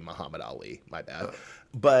 aka Muhammad Ali. My bad.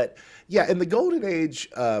 But yeah, in the Golden Age,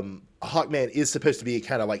 Hawkman is supposed to be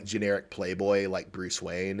kind of like generic playboy, like Bruce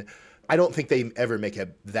Wayne. I don't think they ever make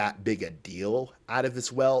that big a deal out of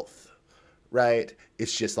his wealth. Right,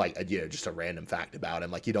 it's just like just a random fact about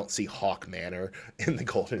him. Like, you don't see Hawk Manor in the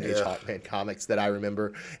Golden Age Hawkman comics that I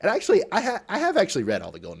remember. And actually, I have actually read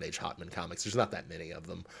all the Golden Age Hawkman comics. There's not that many of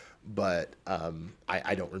them, but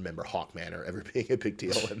I don't remember Hawk Manor ever being a big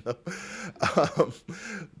deal in them.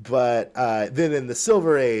 But then in the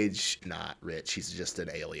Silver Age, not rich. He's just an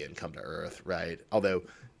alien come to Earth, right? Although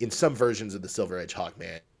in some versions of the Silver Age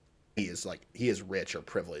Hawkman, he is rich or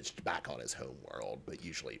privileged back on his home world, but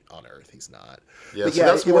usually on Earth he's not. Yeah,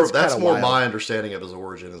 so that's more my understanding of his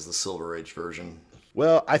origin is the Silver Age version.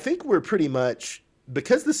 Well, I think we're pretty much,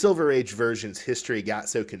 because the Silver Age version's history got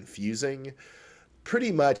so confusing,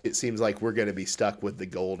 pretty much it seems like we're going to be stuck with the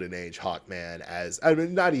Golden Age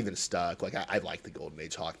Hawkman not even stuck. Like, I like the Golden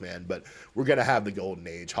Age Hawkman, but we're going to have the Golden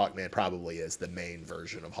Age Hawkman probably as the main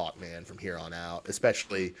version of Hawkman from here on out,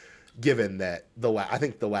 especially given that I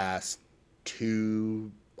think the last 2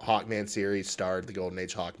 Hawkman series starred the Golden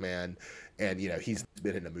Age Hawkman, and he's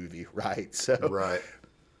been in a movie, right? So right,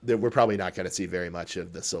 we're probably not going to see very much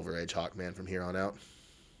of the Silver Age Hawkman from here on out.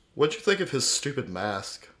 What'd you think of his stupid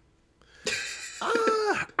mask?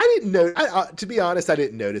 I didn't know. To be honest, I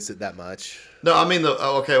didn't notice it that much. No, I mean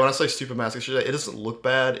okay. When I say stupid mask, it doesn't look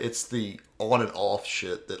bad. It's the on and off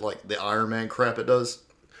shit that, like, the Iron Man crap it does.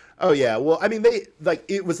 Oh yeah, well, I mean,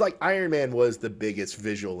 it was like Iron Man was the biggest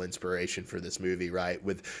visual inspiration for this movie, right?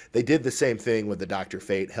 They did the same thing with the Dr.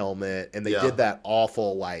 Fate helmet, and they did that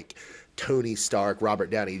awful, like, Tony Stark,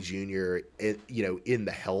 Robert Downey Jr., in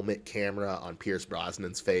the helmet camera on Pierce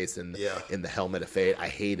Brosnan's face and in the helmet of Fate. I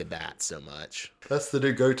hated that so much. That's the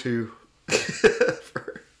new go-to.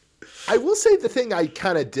 I will say the thing I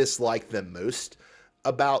kind of dislike the most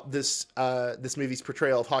about this movie's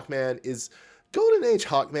portrayal of Hawkman is Golden Age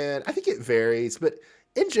Hawkman. I think it varies, but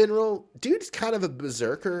in general, dude's kind of a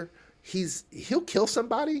berserker. He'll kill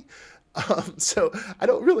somebody. So I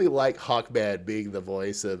don't really like Hawkman being the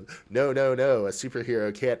voice of no, a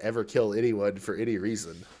superhero can't ever kill anyone for any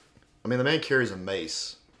reason. I mean, the man carries a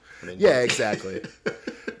mace. I mean, Yeah, exactly.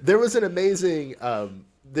 There was an amazing. Have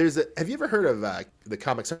you ever heard of the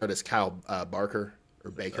comics artist Kyle Barker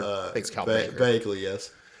or Baker? I think it's Kyle Baker. vaguely,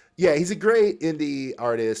 yes. Yeah, he's a great indie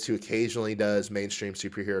artist who occasionally does mainstream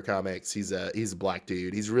superhero comics. He's a black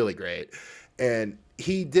dude. He's really great. And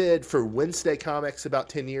he did for Wednesday Comics about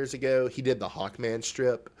 10 years ago, he did the Hawkman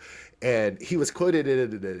strip. And he was quoted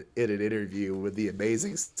in an interview with the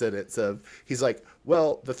amazing sentence of, he's like,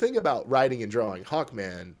 well, the thing about writing and drawing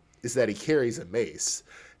Hawkman is that he carries a mace.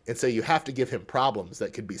 And so you have to give him problems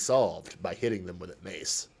that could be solved by hitting them with a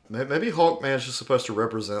mace. Maybe Hawkman's just supposed to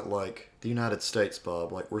represent, like, the United States,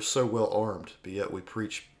 Bob. Like, we're so well armed, but yet we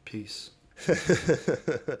preach peace.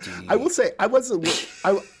 I will say, I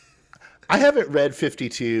haven't read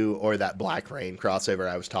 52 or that Black Rain crossover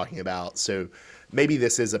I was talking about, so maybe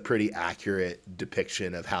this is a pretty accurate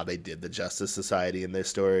depiction of how they did the Justice Society in their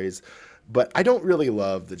stories. But I don't really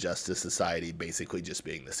love the Justice Society basically just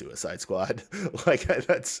being the Suicide Squad. Like,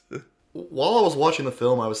 that's... While I was watching the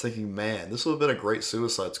film, I was thinking, man, this would have been a great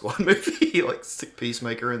Suicide Squad movie. Like, stick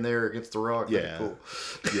Peacemaker in there against The Rock. Yeah. Cool.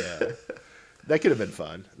 Yeah. That could have been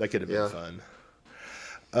fun. Fun.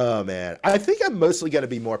 Oh, man. I think I'm mostly going to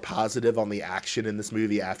be more positive on the action in this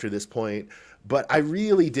movie after this point. But I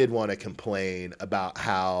really did want to complain about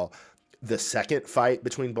how the second fight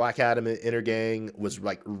between Black Adam and Intergang was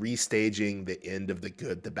like restaging the end of The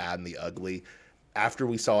Good, the Bad, and the Ugly after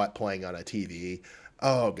we saw it playing on a TV.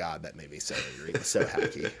 Oh, God, that made me so angry. It was so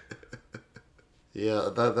hacky. Yeah,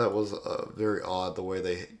 that was very odd the way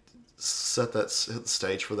they set that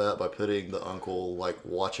stage for that by putting the uncle, like,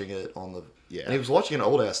 watching it on the... Yeah. And he was watching an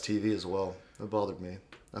old-ass TV as well. That bothered me.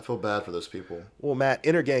 I feel bad for those people. Well, Matt,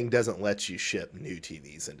 Intergang doesn't let you ship new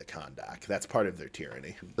TVs into Kondak. That's part of their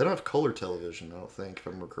tyranny. They don't have color television, I don't think, if I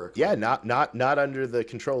remember correctly. Yeah, not under the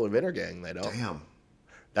control of Intergang, they don't. Damn.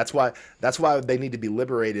 That's why they need to be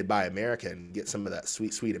liberated by America and get some of that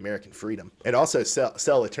sweet, sweet American freedom. And also sell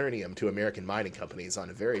Eternium to American mining companies on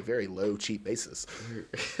a very, very low, cheap basis.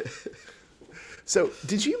 So,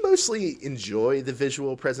 did you mostly enjoy the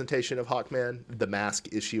visual presentation of Hawkman, the mask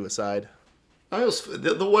issue aside? I was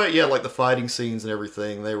the way, yeah, like the fighting scenes and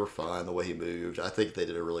everything, they were fine. The way he moved, I think they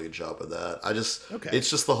did a really good job of that. It's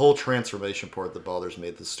just the whole transformation part that bothers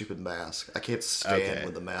me. The stupid mask. I can't stand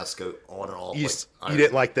when the masks go on and off. You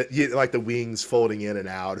didn't like the wings folding in and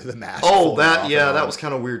out of the mask. Oh, that was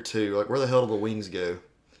kind of weird too. Like, where the hell do the wings go?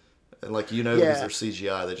 And like, because they're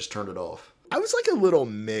CGI, they just turned it off. I was like a little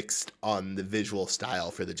mixed on the visual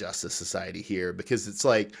style for the Justice Society here because it's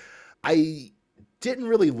like I didn't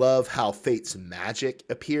really love how Fate's magic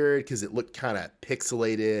appeared because it looked kind of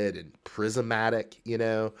pixelated and prismatic,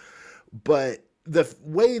 but the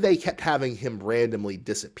way they kept having him randomly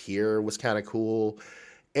disappear was kind of cool.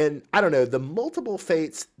 And I don't know, the multiple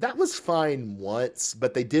Fates, that was fine once,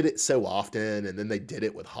 but they did it so often, and then they did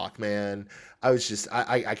it with Hawkman.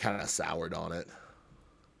 I kind of soured on it.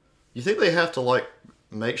 You think they have to, like,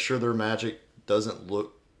 make sure their magic doesn't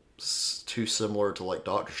look too similar to, like,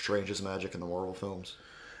 Doctor Strange's magic in the Marvel films?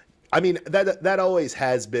 I mean, that always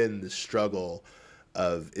has been the struggle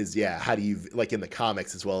how do you, like in the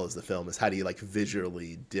comics as well as the film, is how do you, like,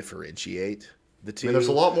 visually differentiate the two? I mean, there's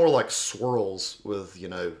a lot more, like, swirls with,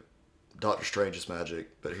 Doctor Strange's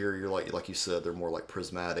magic, but here you're, like you said, they're more, like,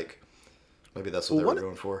 prismatic. Maybe that's what they were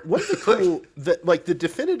going for. One of the cool, the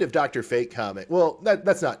definitive Dr. Fate comic, well,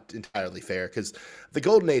 that's not entirely fair, because the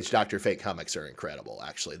Golden Age Dr. Fate comics are incredible,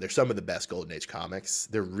 actually. They're some of the best Golden Age comics.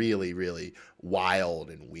 They're really, really wild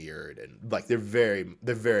and weird, and like they're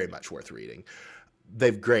very much worth reading. They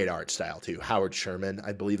have great art style, too. Howard Sherman,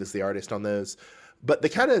 I believe, is the artist on those. But the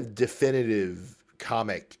kind of definitive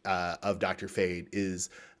comic of Dr. Fate is,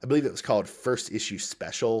 I believe it was called First Issue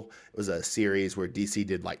Special. It was a series where DC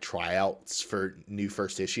did like tryouts for new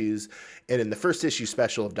first issues. And in the first issue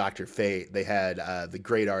special of Dr. Fate, they had the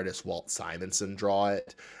great artist Walt Simonson draw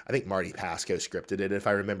it. I think Marty Pasco scripted it, if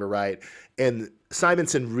I remember right. And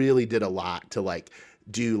Simonson really did a lot to like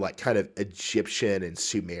do like kind of Egyptian and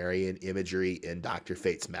Sumerian imagery in Dr.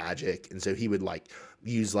 Fate's magic. And so he would like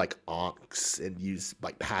use like ankhs and use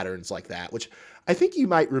like patterns like that, which I think you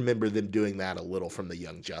might remember them doing that a little from the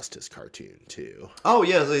Young Justice cartoon too. Oh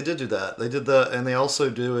yeah, they did do that. They did that, and they also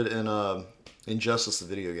do it in Injustice, the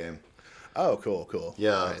video game. Oh, cool.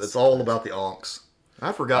 Yeah, Nice. It's all about the ankhs.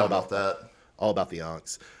 I forgot about that. All about the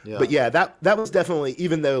ankhs. Yeah. But yeah, that was definitely,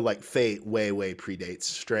 even though like Fate way predates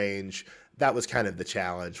Strange, that was kind of the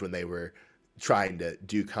challenge when they were trying to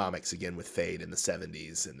do comics again with Fate in the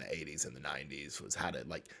 70s and the 80s and the 90s, was how to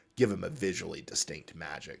like give him a visually distinct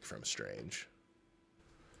magic from Strange.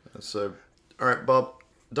 So, all right, Bob,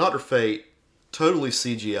 Dr. Fate, totally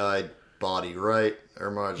CGI body, right? Or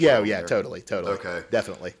am I just Yeah, wrong yeah, there? totally. Okay.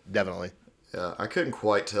 Definitely. Yeah, I couldn't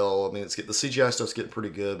quite tell. I mean, the CGI stuff's getting pretty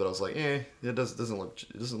good, but I was like, it doesn't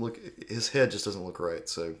look. His head just doesn't look right.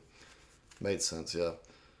 So, made sense. Yeah.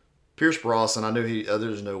 Pierce Brosnan, I knew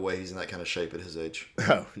there's no way he's in that kind of shape at his age.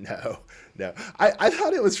 Oh, no, no. I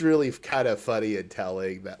thought it was really kind of funny and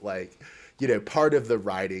telling that, like, part of the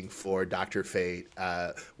writing for Dr. Fate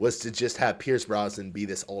was to just have Pierce Brosnan be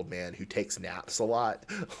this old man who takes naps a lot.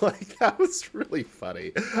 Like, that was really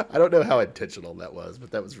funny. I don't know how intentional that was, but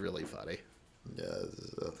that was really funny. Yeah,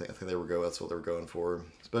 I think they were going. That's what they were going for,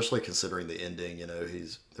 especially considering the ending.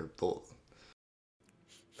 They're both.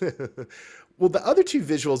 Well, the other two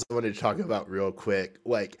visuals I wanted to talk about real quick,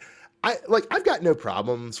 I've got no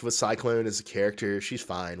problems with Cyclone as a character. She's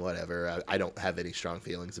fine, whatever. I don't have any strong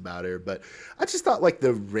feelings about her, but I just thought like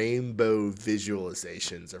the rainbow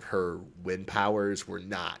visualizations of her wind powers were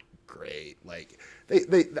not great. Like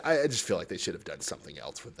I just feel like they should have done something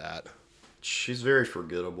else with that. She's very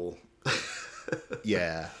forgettable.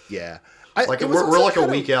 Yeah. Like we're like a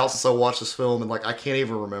week out since I watched this film, and like I can't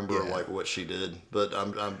even remember like what she did. But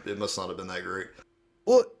it must not have been that great.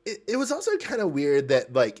 Well, it was also kind of weird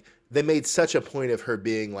that like they made such a point of her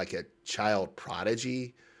being like a child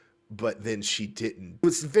prodigy, but then she didn't. It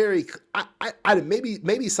was very.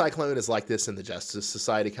 Maybe Cyclone is like this in the Justice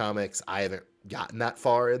Society comics. I haven't gotten that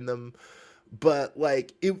far in them. But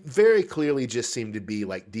like it very clearly just seemed to be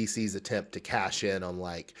like DC's attempt to cash in on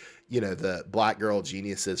like, the Black Girl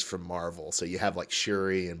geniuses from Marvel. So you have like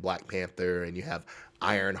Shuri and Black Panther, and you have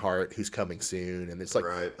Ironheart who's coming soon, and it's like,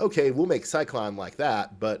 right. Okay, we'll make Cyclone like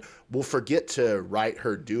that, but we'll forget to write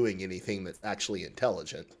her doing anything that's actually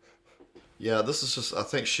intelligent. Yeah, this is just. I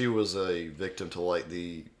think she was a victim to like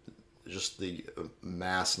the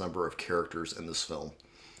mass number of characters in this film.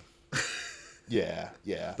 Yeah.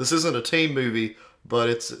 This isn't a team movie, but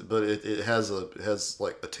it has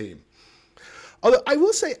like a team. Although I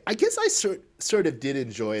will say, I guess I sort of did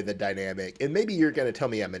enjoy the dynamic, and maybe you're going to tell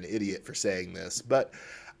me I'm an idiot for saying this, but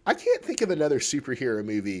I can't think of another superhero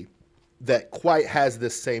movie that quite has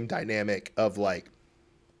this same dynamic of like,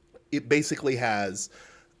 it basically has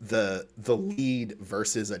the lead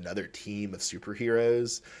versus another team of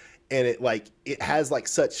superheroes, and it has like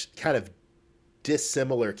such kind of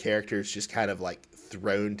dissimilar characters just kind of like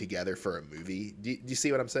thrown together for a movie. Do you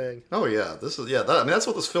see what I'm saying? Oh yeah, that's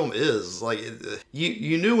what this film is. Like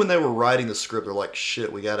you knew when they were writing the script, they're like,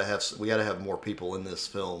 shit, we gotta have more people in this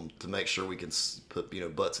film to make sure we can put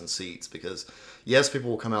butts in seats, because yes, people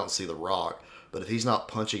will come out and see The Rock, but if he's not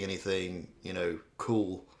punching anything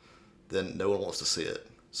cool, then no one wants to see it.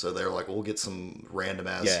 So they're like, we'll get some random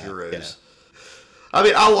ass heroes. Yeah. I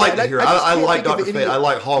mean, I like the hero. I like Dr. Fate. I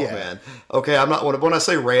like Hawkman. Yeah. Okay, I'm not when I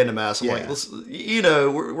say random ass. I'm like,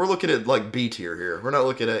 we're looking at like B tier here. We're not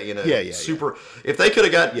looking at super. Yeah. If they could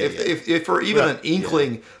have got if for even an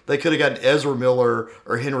inkling, they could have gotten Ezra Miller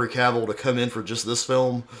or Henry Cavill to come in for just this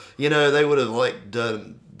film. They would have like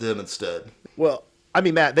done them instead. Well, I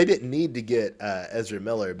mean, Matt, they didn't need to get Ezra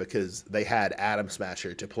Miller because they had Atom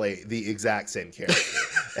Smasher to play the exact same character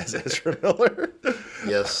as Ezra Miller.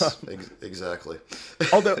 Yes, exactly.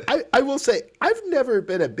 Although I will say, I've never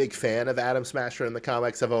been a big fan of Atom Smasher in the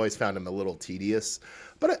comics. I've always found him a little tedious.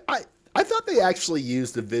 But I thought they actually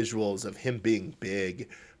used the visuals of him being big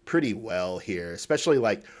pretty well here, especially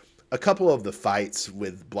like a couple of the fights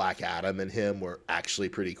with Black Adam and him were actually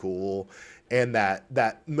pretty cool. And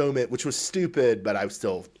that moment, which was stupid, but I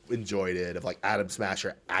still enjoyed it, of like Atom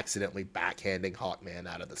Smasher accidentally backhanding Hawkman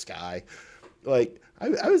out of the sky. Like I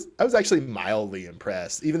was actually mildly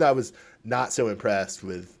impressed, even though I was not so impressed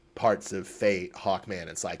with parts of Fate, Hawkman,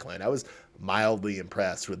 and Cyclone. I was mildly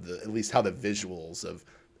impressed with at least how the visuals of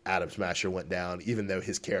Atom Smasher went down, even though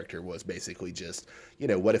his character was basically just,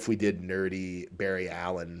 what if we did nerdy Barry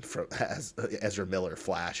Allen as Ezra Miller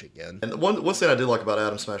Flash again? And one thing I did like about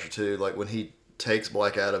Atom Smasher too, like when he takes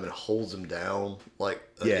Black Adam and holds him down like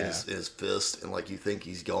in his fist, and like you think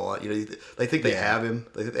he's gone. They think they have him.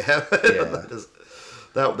 They think they have him.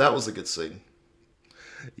 Yeah. that was a good scene.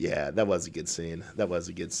 Yeah, that was a good scene.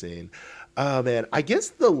 Oh man, I guess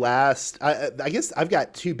the last. I guess I've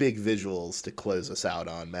got two big visuals to close us out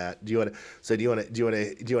on, Matt. Do you want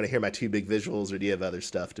to hear my two big visuals, or do you have other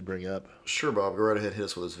stuff to bring up? Sure, Bob. Go right ahead. Hit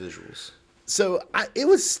us with his visuals. So it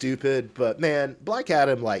was stupid, but man, Black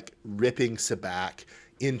Adam like ripping Sabak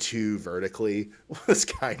into vertically was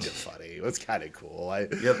kind of funny. It was kind of cool.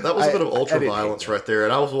 That was a bit of ultra violence right there.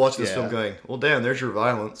 And I was watching this film going, well, damn, there's your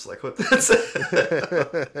violence. Like, what?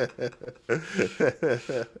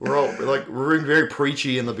 we're being very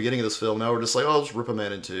preachy in the beginning of this film. Now we're just like, oh, I'll just rip a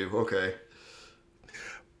man in two. Okay.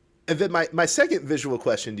 And then my second visual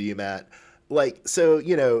question to you, Matt, like, so,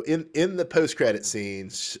 in the post-credit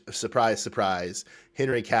scenes, surprise, surprise,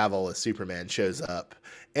 Henry Cavill as Superman shows up.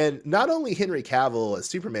 And not only Henry Cavill as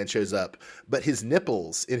Superman shows up, but his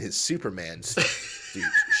nipples in his Superman suit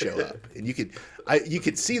show up. And you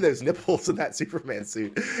could see those nipples in that Superman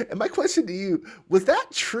suit. And my question to you, was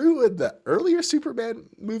that true in the earlier Superman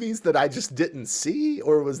movies that I just didn't see?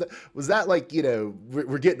 Or was that like,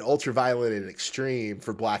 we're getting ultra violent and extreme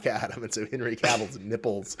for Black Adam, and so Henry Cavill's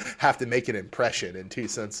nipples have to make an impression in two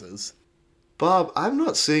senses? Bob, I'm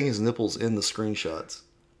not seeing his nipples in the screenshots.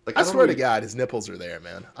 Like, I swear to God, his nipples are there,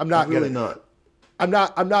 man. I'm not going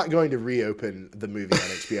to reopen the movie on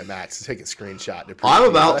HBO Max to take a screenshot to prove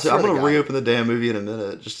I'm going to reopen the damn movie in a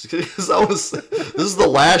minute, just because this is the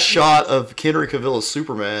last shot of Henry Cavill as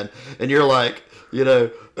Superman, and you're like, oh,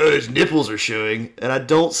 his nipples are showing, and I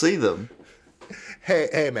don't see them.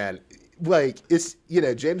 Hey, man. Like, it's,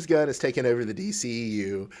 James Gunn has taken over the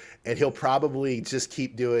DCEU, and he'll probably just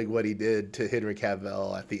keep doing what he did to Henry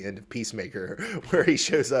Cavill at the end of Peacemaker, where he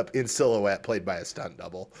shows up in silhouette played by a stunt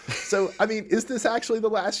double. So, I mean, is this actually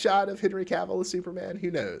the last shot of Henry Cavill as Superman?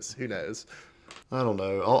 Who knows? I don't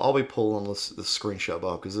know. I'll be pulling this screenshot,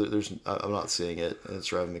 Bob, because I'm not seeing it, and it's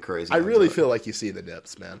driving me crazy. I really feel like you see the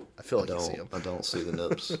nips, man. I feel like you see them. I don't see the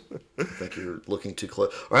nips. I think you're looking too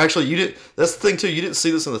close. Or actually, you didn't. That's the thing too. You didn't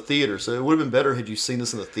see this in the theater, so it would have been better had you seen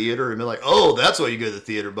this in the theater and been like, "Oh, that's why you go to the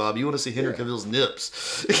theater, Bob. You want to see Henry Cavill's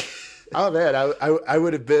nips." Oh man, I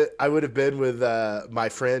would have been with my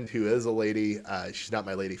friend who is a lady. She's not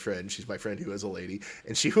my lady friend. She's my friend who is a lady,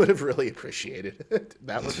 and she would have really appreciated it.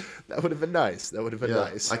 That would have been nice. That would have been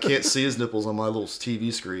nice. I can't see his nipples on my little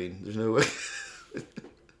TV screen. There's no way.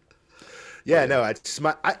 Yeah, no, I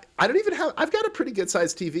don't even have. I've got a pretty good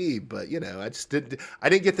sized TV, but I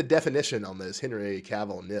didn't get the definition on those Henry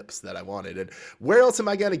Cavill nips that I wanted. And where else am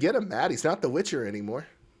I gonna get him, Matt? He's not The Witcher anymore.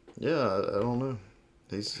 Yeah, I don't know.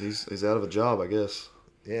 He's out of a job, I guess.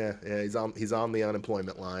 Yeah, he's on the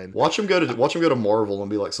unemployment line. Watch him go to Marvel and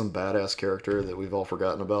be like some badass character that we've all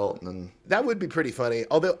forgotten about, and then that would be pretty funny.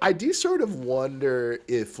 Although I do sort of wonder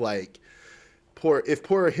if poor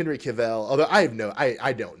Henry Cavill, although I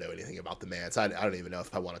don't know anything about the man, so I don't even know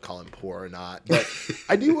if I want to call him poor or not. But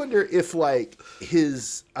I do wonder if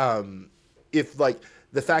his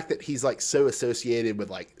the fact that he's like so associated with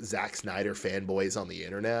like Zack Snyder fanboys on the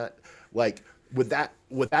internet, like would that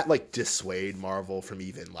like dissuade Marvel from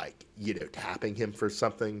even like tapping him for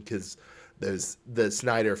something, because the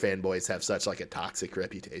Snyder fanboys have such like a toxic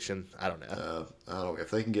reputation. I don't know. If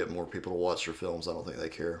they can get more people to watch their films, I don't think they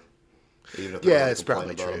care. Even if it's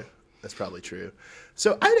probably true. That's probably true.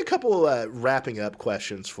 So I had a couple wrapping up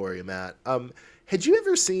questions for you, Matt. Had you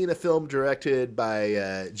ever seen a film directed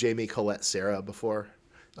by Jamie Colette Serra before?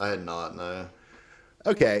 I had not, no.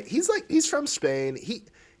 Okay, he's from Spain.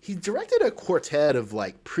 He directed a quartet of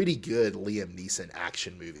like pretty good Liam Neeson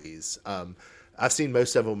action movies. I've seen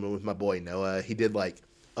most of them with my boy Noah. He did like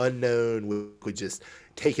Unknown, which just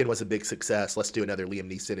Taken was a big success. Let's do another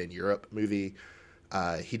Liam Neeson in Europe movie.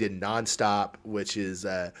 He did Nonstop, which is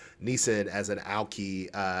Neeson as an Alki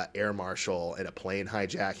air marshal in a plane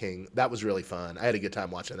hijacking. That was really fun. I had a good time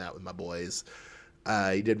watching that with my boys.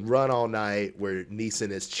 He did Run All Night, where Neeson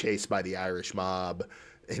is chased by the Irish mob.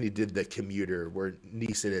 And he did The Commuter, where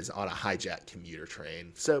Neeson is on a hijacked commuter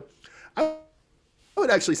train. So I would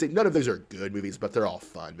actually say none of those are good movies, but they're all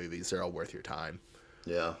fun movies. They're all worth your time.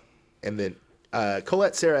 Yeah. And then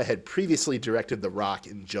Colette Serra had previously directed The Rock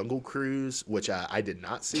in Jungle Cruise, which I did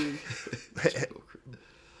not see.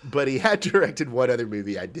 But he had directed one other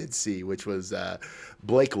movie I did see, which was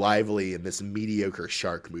Blake Lively in this mediocre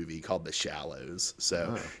shark movie called The Shallows.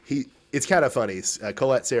 So it's kind of funny.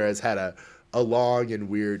 Colette Serra has had a long and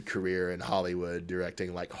weird career in Hollywood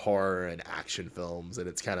directing like horror and action films, and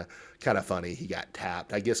it's kind of funny he got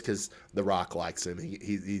tapped. I guess because The Rock likes him.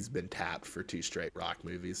 He's been tapped for 2 straight Rock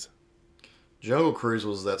movies. Jungle Cruise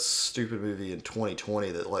was that stupid movie in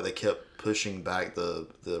 2020 that like they kept pushing back the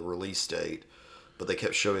release date, but they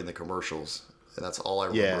kept showing the commercials, and that's all I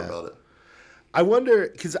remember about it. I wonder,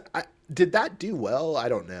 because did that do well? I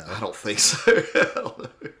don't know. I don't think so.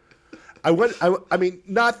 I mean,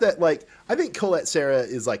 not that like I think Colette Serra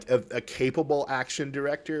is like a capable action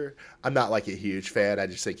director. I'm not like a huge fan. I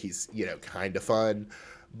just think he's kind of fun.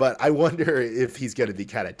 But I wonder if he's going to be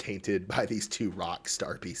kind of tainted by these 2 Rock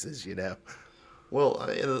star pieces. Well,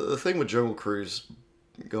 the thing with Jungle Cruise,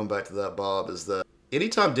 going back to that, Bob, is that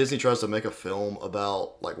anytime Disney tries to make a film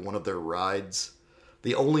about like one of their rides,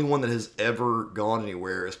 the only one that has ever gone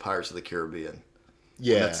anywhere is Pirates of the Caribbean.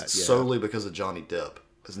 Yeah, and that's solely because of Johnny Depp.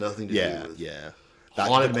 It has nothing to do with. Yeah.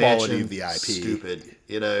 Haunted the quality Mansion, of the IP. stupid.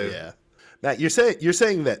 You know. Yeah. Matt, you're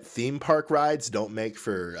saying that theme park rides don't make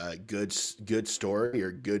for good story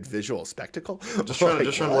or good visual spectacle? Just trying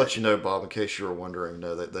to let you know, Bob, in case you were wondering.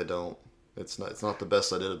 No, they don't. It's not the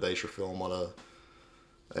best idea to base your film on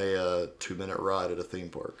a 2-minute ride at a theme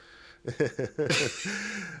park.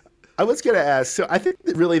 I was going to ask, so I think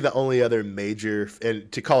that really the only other major,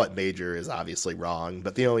 and to call it major is obviously wrong,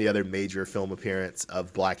 but the only other major film appearance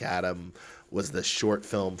of Black Adam was the short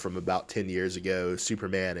film from about 10 years ago,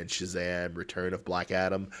 Superman and Shazam: Return of Black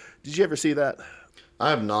Adam. Did you ever see that? I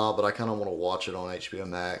have not, but I kind of want to watch it on HBO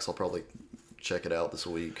Max. I'll probably check it out this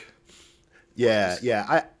week. Yeah.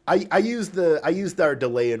 I used our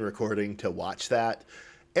delay in recording to watch that,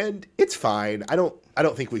 and it's fine. I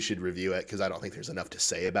don't think we should review it because I don't think there's enough to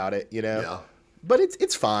say about it, you know. Yeah. But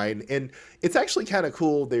it's fine, and it's actually kind of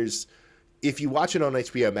cool. If you watch it on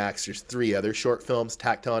HBO Max, there's 3 other short films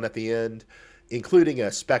tacked on at the end, including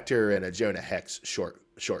a Spectre and a Jonah Hex short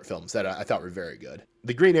films that I thought were very good.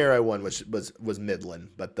 The Green Arrow one was middling,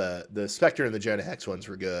 but the Spectre and the Jonah Hex ones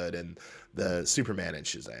were good, and the Superman and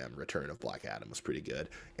Shazam: Return of Black Adam was pretty good.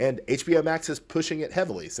 And HBO Max is pushing it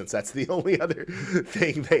heavily since that's the only other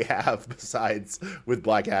thing they have besides with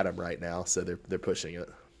Black Adam right now, so they're pushing it.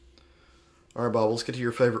 All right, Bob, let's get to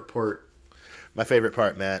your favorite part. My favorite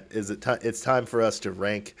part, Matt, is it's time for us to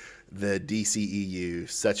rank the DCEU,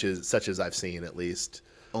 such as I've seen at least.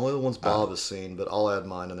 Only the ones Bob has seen, but I'll add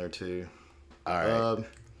mine in there too. All right.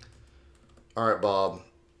 All right, Bob.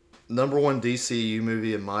 Number 1 DCEU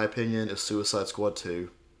movie, in my opinion, is Suicide Squad 2,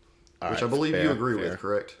 which I believe you agree with,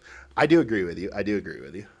 correct? I do agree with you.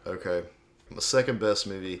 Okay. The second best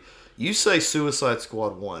movie. You say Suicide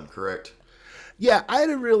Squad 1, correct? Yeah, I had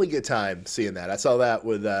a really good time seeing that. I saw that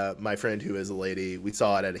with my friend who is a lady. We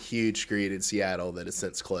saw it at a huge screen in Seattle that has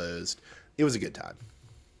since closed. It was a good time.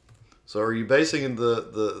 So are you basing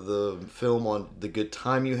the film on the good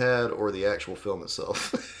time you had or the actual film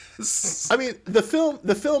itself? I mean, the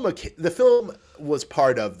film was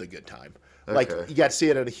part of the good time. Like, you got to see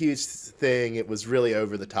it at a huge thing. It was really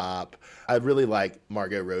over the top. I really like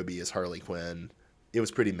Margot Robbie as Harley Quinn. It was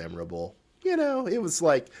pretty memorable. You know, it was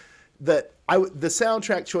like the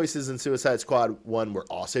soundtrack choices in Suicide Squad 1 were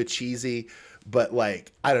also cheesy, but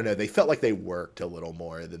like, I don't know, they felt like they worked a little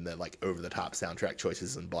more than the like over the top soundtrack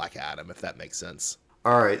choices in Black Adam, if that makes sense.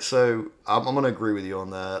 All right, so I'm going to agree with you on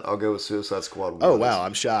that. I'll go with Suicide Squad 1. Oh wow,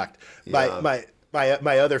 I'm shocked. Yeah.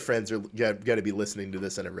 My other friends are going to be listening to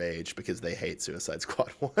this in a rage because they hate Suicide Squad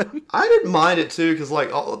 1. I didn't mind it too, because like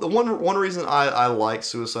the one reason I like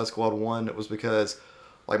Suicide Squad 1 was because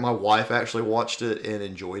like my wife actually watched it and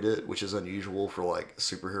enjoyed it, which is unusual for like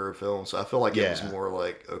superhero films. So I feel like it was more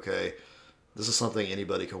like, okay, this is something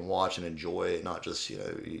anybody can watch and enjoy, not just, you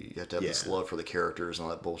know, you have to have this love for the characters and all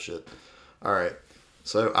that bullshit. All right.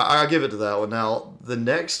 So I give it to that one. Now, the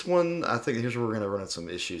next one, I think here's where we're going to run into some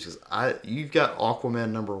issues, because you've got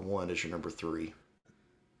Aquaman number 1 as your number 3.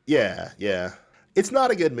 Yeah. It's not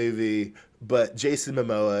a good movie, but Jason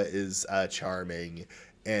Momoa is charming,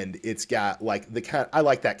 and it's got like I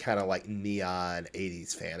like that kind of like neon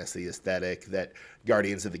 80s fantasy aesthetic that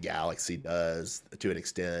Guardians of the Galaxy does to an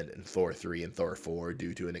extent, and Thor 3 and Thor 4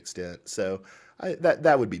 do to an extent. So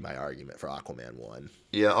that would be my argument for Aquaman 1.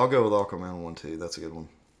 Yeah, I'll go with Aquaman 1 too. That's a good one.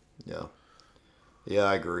 Yeah,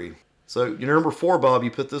 I agree. So your number 4, Bob,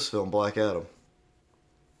 you put this film, Black Adam.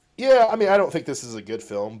 Yeah, I mean, I don't think this is a good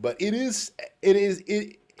film, but it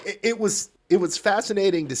was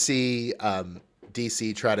fascinating to see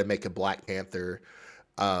DC try to make a Black Panther.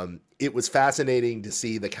 It was fascinating to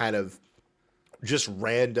see the kind of just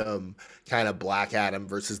random kind of Black Adam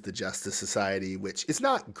versus the Justice Society, which is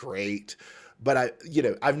not great, but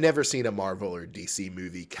I've never seen a Marvel or DC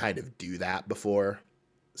movie kind of do that before.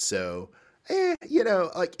 So,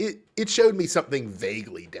 like it showed me something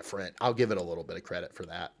vaguely different. I'll give it a little bit of credit for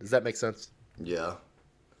that. Does that make sense? Yeah.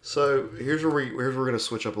 So here's where we're going to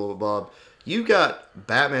switch up a little bit, Bob. You got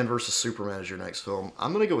Batman versus Superman as your next film.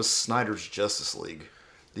 I'm going to go with Snyder's Justice League.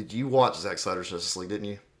 Did you watch Zack Snyder's Justice League, didn't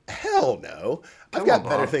you? Hell no. I've got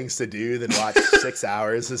better things to do than watch 6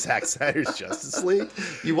 hours of Zack Snyder's Justice League.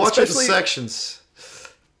 You watch it in sections.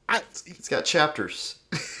 It's got chapters.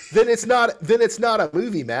 Then it's not a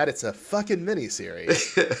movie, Matt. It's a fucking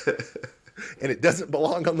miniseries. And it doesn't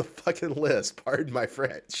belong on the fucking list. Pardon my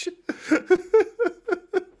French.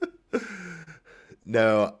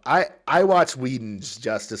 No, I watched Whedon's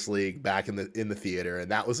Justice League back in the theater,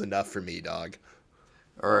 and that was enough for me, dog.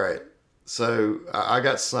 All right. So I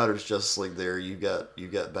got Snyder's Justice League there. You got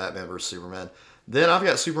Batman vs Superman. Then I've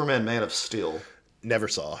got Superman Man of Steel. Never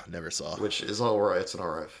saw. Which is all right. It's an all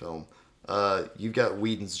right film. You've got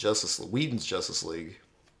Whedon's Justice League.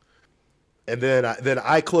 And then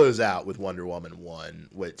I close out with Wonder Woman 1,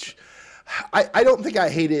 which I don't think I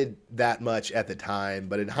hated that much at the time,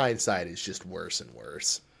 but in hindsight, it's just worse and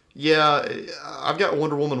worse. Yeah, I've got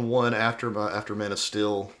Wonder Woman 1 after Man of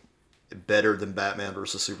Steel better than Batman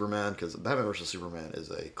versus Superman, because Batman versus Superman is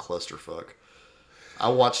a clusterfuck. I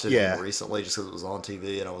watched it recently just because it was on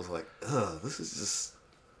TV, and I was like, ugh, this is just,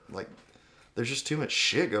 like, there's just too much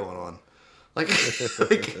shit going on. Like, this,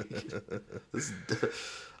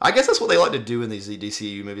 I guess that's what they like to do in these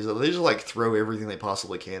DCU movies. They just, like, throw everything they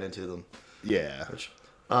possibly can into them. Yeah.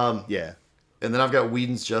 Yeah. And then I've got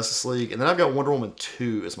Whedon's Justice League, and then I've got Wonder Woman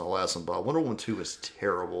 2 as my last one, Bob. Wonder Woman 2 is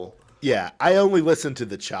terrible. Yeah, I only listened to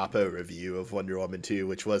the Chapo review of Wonder Woman 2,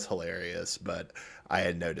 which was hilarious, but I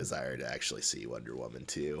had no desire to actually see Wonder Woman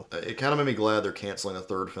 2. It kind of made me glad they're canceling a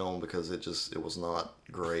third film because it was not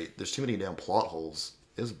great. There's too many damn plot holes.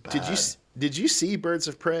 It was bad. Did you see Birds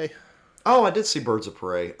of Prey? Oh, I did see Birds of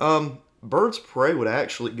Prey. Birds of Prey would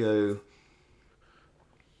actually go...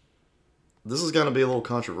 This is going to be a little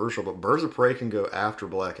controversial, but Birds of Prey can go after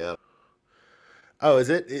Black Adam. Oh, is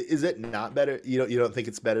it not better? You don't think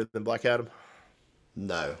it's better than Black Adam?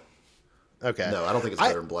 No. Okay. No, I don't think it's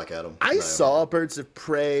better than Black Adam. I saw Birds of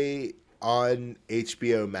Prey on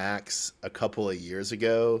HBO Max a couple of years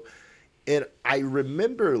ago, and I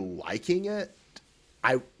remember liking it.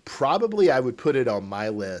 I would put it on my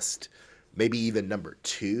list, maybe even number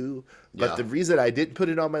 2. But the reason I didn't put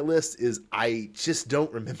it on my list is I just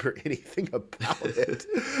don't remember anything about it.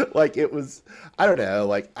 Like, it was, I don't know,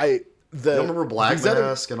 like, you remember Black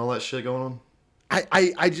Mask and all that shit going on? I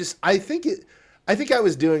think I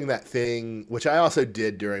was doing that thing, which I also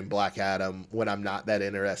did during Black Adam, when I'm not that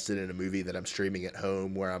interested in a movie that I'm streaming at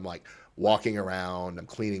home, where I'm like walking around, I'm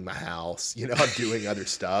cleaning my house, I'm doing other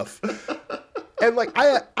stuff. And like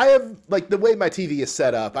I have, like, the way my TV is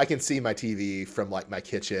set up, I can see my TV from like my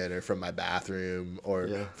kitchen or from my bathroom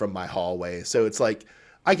or from my hallway. So it's like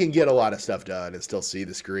I can get a lot of stuff done and still see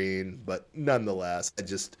the screen, but nonetheless,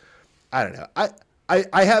 I don't know.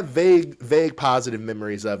 I have vague positive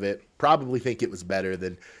memories of it. Probably think it was better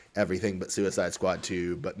than everything but Suicide Squad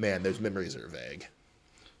 2, but man, those memories are vague.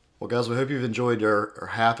 Well, guys, we hope you've enjoyed our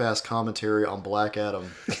half-ass commentary on Black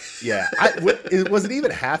Adam. Yeah. Was it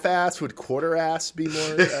even half-ass? Would quarter-ass be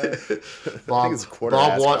more? Bob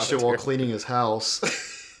watched it while cleaning his house.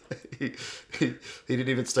 He didn't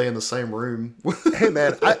even stay in the same room. Hey,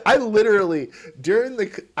 man, I literally,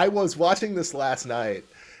 I was watching this last night,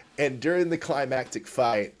 and during the climactic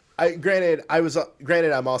fight, granted,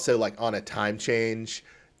 I'm also like on a time change,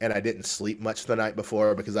 and I didn't sleep much the night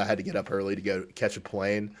before because I had to get up early to go catch a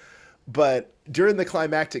plane. But during the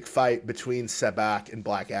climactic fight between Sabak and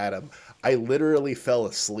Black Adam, I literally fell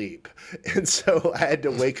asleep. And so I had to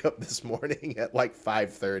wake up this morning at like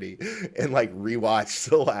 5:30 and like rewatch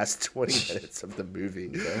the last 20 minutes of the movie.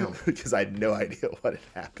 Damn. Because I had no idea what had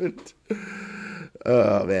happened.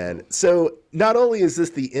 Oh, man. So not only is this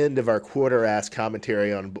the end of our quarter-ass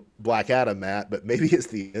commentary on Black Adam, Matt, but maybe it's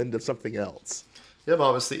the end of something else. Yeah,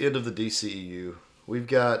 Bob, it's the end of the DCEU. We've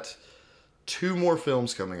got 2 more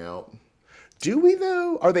films coming out. Do we,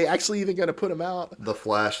 though? Are they actually even going to put them out? The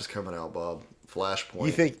Flash is coming out, Bob. Flashpoint.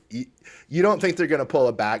 You think you don't think they're going to pull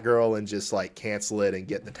a Batgirl and just like cancel it and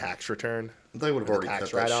get the tax return? They would have already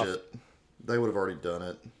cut that shit. They would have already done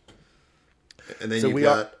it. And then so you've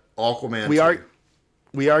got Aquaman 2.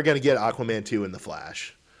 We are going to get Aquaman 2 in the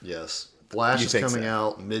Flash. Yes. Flash is coming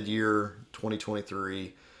out mid-year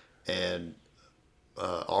 2023, and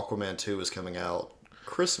Aquaman 2 is coming out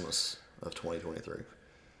Christmas of 2023.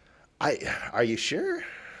 Are you sure?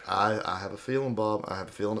 I have a feeling, Bob. I have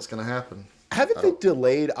a feeling it's going to happen. Haven't they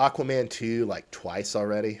delayed Aquaman 2 like twice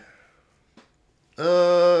already?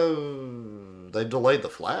 They've delayed The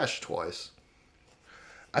Flash twice.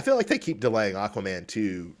 I feel like they keep delaying Aquaman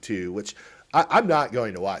 2 too, which I'm not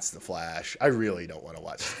going to watch The Flash. I really don't want to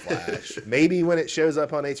watch The Flash. Maybe when it shows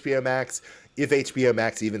up on HBO Max, if HBO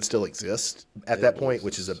Max even still exists at that point,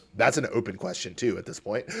 which is that's an open question too at this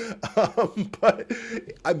point. But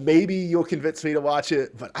maybe you'll convince me to watch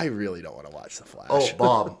it, but I really don't want to watch The Flash. Oh,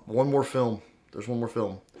 Bob, one more film. There's one more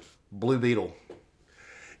film. Blue Beetle.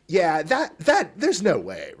 Yeah, that there's no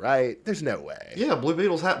way, right? There's no way. Yeah, Blue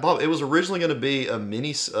Beetle's Bob. It was originally going to be a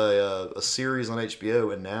series on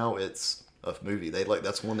HBO, and now it's a movie.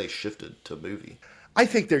 That's when they shifted to movie. I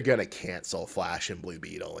think they're going to cancel Flash and Blue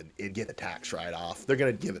Beetle and get the tax write-off. They're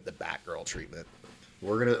going to give it the Batgirl treatment.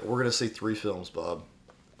 We're gonna see 3 films, Bob.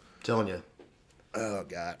 I'm telling you. Oh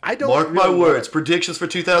God, I don't. Mark my words. Predictions for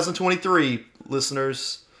 2023,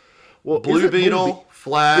 listeners. Well, Blue Beetle,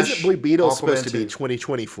 Flash, isn't Blue Beetle Aquaman supposed to be 2.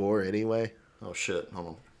 2024 anyway? Oh shit! Hold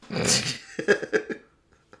on.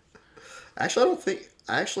 Actually, I don't think.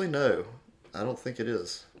 Actually, no. I don't think it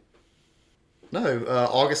is. No,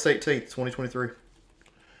 August 18th, 2023.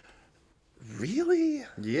 Really?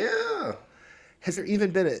 Yeah. Has there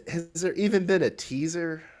even been a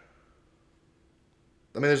teaser?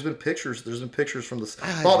 I mean, there's been pictures. There's been pictures from this.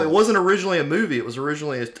 Bob, it wasn't originally a movie. It was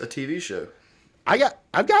originally a TV show.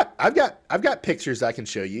 I've got pictures I can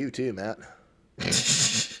show you too, Matt.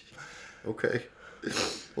 Okay.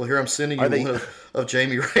 Well, here I'm sending you one of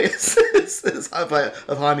Jamie Reyes, of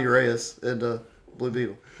Jaime Reyes and Blue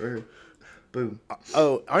Beetle. Right here. Boom.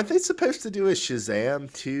 Oh, aren't they supposed to do a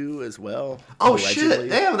Shazam 2 as well? Oh, allegedly? shit.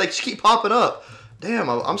 Damn, they just keep popping up. Damn,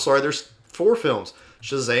 I'm sorry. There's 4 films.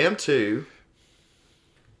 Shazam 2,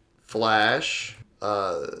 Flash,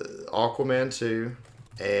 Aquaman 2,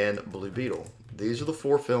 and Blue Beetle. These are the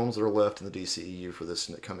 4 films that are left in the DCEU for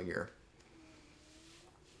this coming year.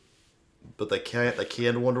 But they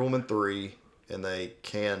canned Wonder Woman 3, and they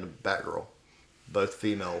canned Batgirl. Both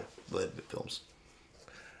female-led films.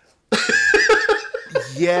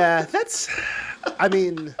 Yeah, that's a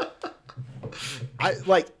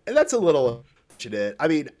little unfortunate. I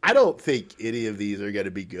mean, I don't think any of these are going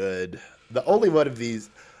to be good. The only one of these,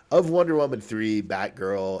 of Wonder Woman 3,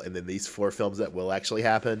 Batgirl, and then these 4 films that will actually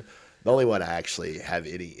happen, the only one I actually have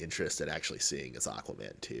any interest in actually seeing is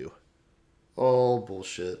Aquaman 2. Oh,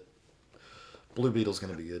 bullshit. Blue Beetle's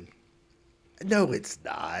going to be good. No, it's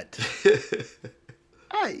not.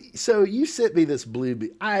 So you sent me this Blue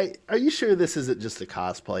Beetle. Are you sure this isn't just a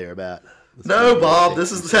cosplayer, Matt? No, Bob,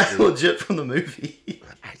 this is legit from the movie.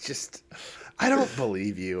 I don't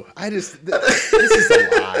believe you. This is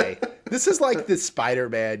a lie. This is like the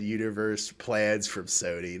Spider-Man universe plans from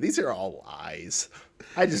Sony. These are all lies.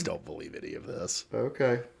 I just don't believe any of this.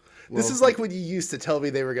 Okay. Well, this is like when you used to tell me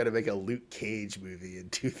they were going to make a Luke Cage movie in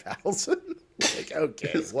 2000. Like,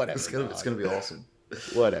 okay, whatever. It's gonna be awesome.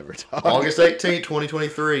 Whatever, Tom. August 18th,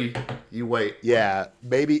 2023. You wait. Yeah,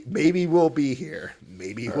 maybe we'll be here.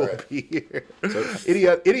 Maybe All we'll right. be here.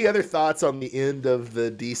 So, any other thoughts on the end of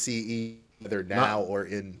the DCE, either now or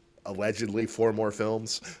in allegedly 4 more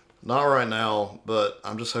films? Not right now, but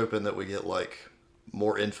I'm just hoping that we get like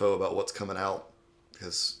more info about what's coming out,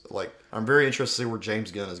 because like I'm very interested to see where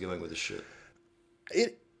James Gunn is going with this shit.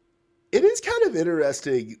 It is kind of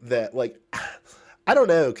interesting that, like, I don't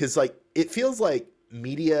know, because like it feels like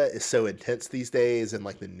media is so intense these days, and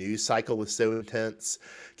like the news cycle is so intense,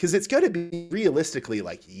 because it's going to be realistically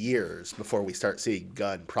like years before we start seeing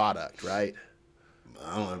Gunn product, right?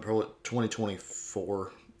 I don't know, probably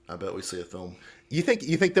 2024. I bet we see a film. You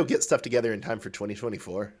think they'll get stuff together in time for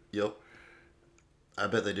 2024? Yep. I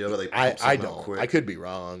bet they do. I bet they pump I something out don't. quick. I could be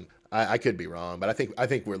wrong. I could be wrong, but I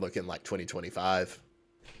think we're looking like 2025.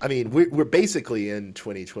 I mean, we're basically in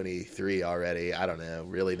 2023 already. I don't know.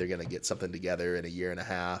 Really, they're going to get something together in a year and a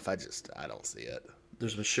half. I don't see it.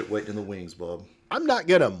 There's been shit waiting in the wings, Bob. I'm not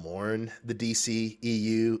going to mourn the DC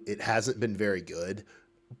EU. It hasn't been very good.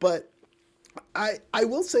 But I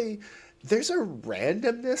will say there's a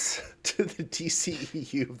randomness to the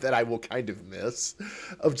DC EU that I will kind of miss,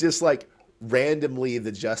 of just like randomly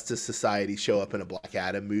the Justice Society show up in a Black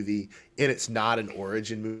Adam movie, and it's not an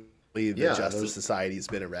origin movie. The Justice Society has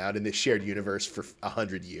been around in this shared universe for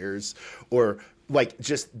 100 years, or like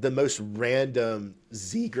just the most random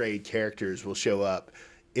Z-grade characters will show up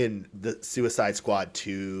in the Suicide Squad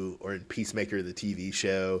 2 or in Peacemaker, the TV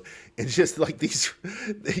show. And just like these,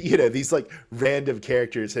 these like random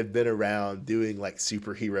characters have been around doing like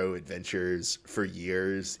superhero adventures for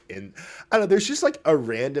years. And I don't know, there's just like a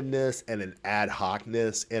randomness and an ad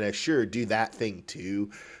hocness and a sure do that thing too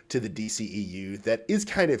to the DCEU that is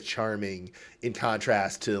kind of charming in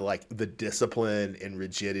contrast to like the discipline and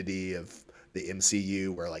rigidity of the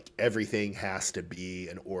MCU, where like everything has to be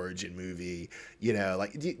an origin movie,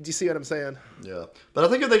 like, do you see what I'm saying? Yeah. But I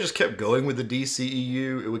think if they just kept going with the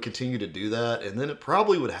DCEU, it would continue to do that, and then it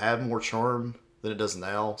probably would have more charm than it does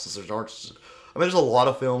now, since there's a lot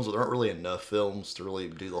of films, but there aren't really enough films to really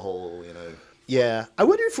do the whole, Yeah. I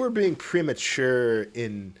wonder if we're being premature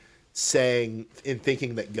in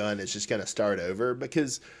thinking that Gunn is just going to start over,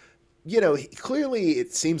 because clearly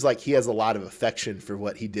it seems like he has a lot of affection for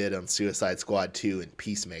what he did on Suicide Squad 2 and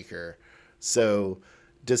Peacemaker. So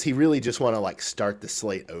does he really just want to like start the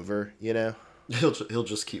slate over, He'll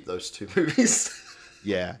just keep those 2 movies.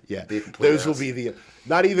 Yeah, yeah. Be a complete Those will ass. be the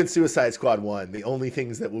not even Suicide Squad 1. The only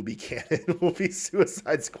things that will be canon will be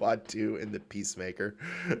Suicide Squad 2 and the Peacemaker.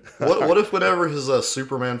 What if whenever his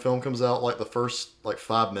Superman film comes out, like the first like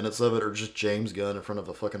 5 minutes of it are just James Gunn in front of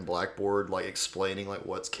a fucking blackboard, like explaining like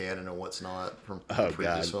what's canon and what's not from the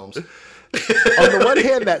previous films. On the one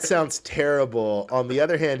hand, that sounds terrible. On the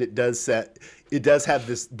other hand, it does have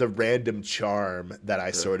the random charm that I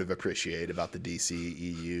sort of appreciate about the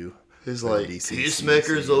DCEU. He's like,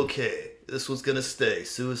 Peacemaker's okay. This one's gonna stay.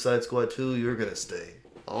 Suicide Squad 2, you're gonna stay.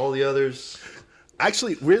 All the others.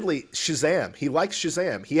 Actually, weirdly, Shazam. He likes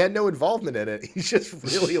Shazam. He had no involvement in it. He just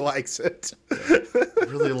really likes it. I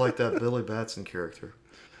really like that Billy Batson character.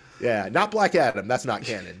 Yeah, not Black Adam. That's not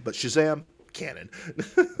canon. But Shazam, canon.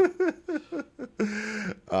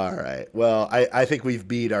 All right. Well, I think we've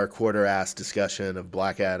beat our quarter-ass discussion of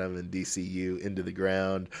Black Adam and DCU into the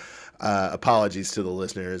ground. Apologies to the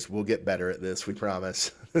listeners. We'll get better at this, we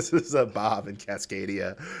promise. This is Bob in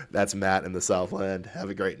Cascadia. That's Matt in the Southland. Have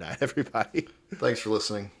a great night, everybody. Thanks for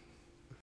listening.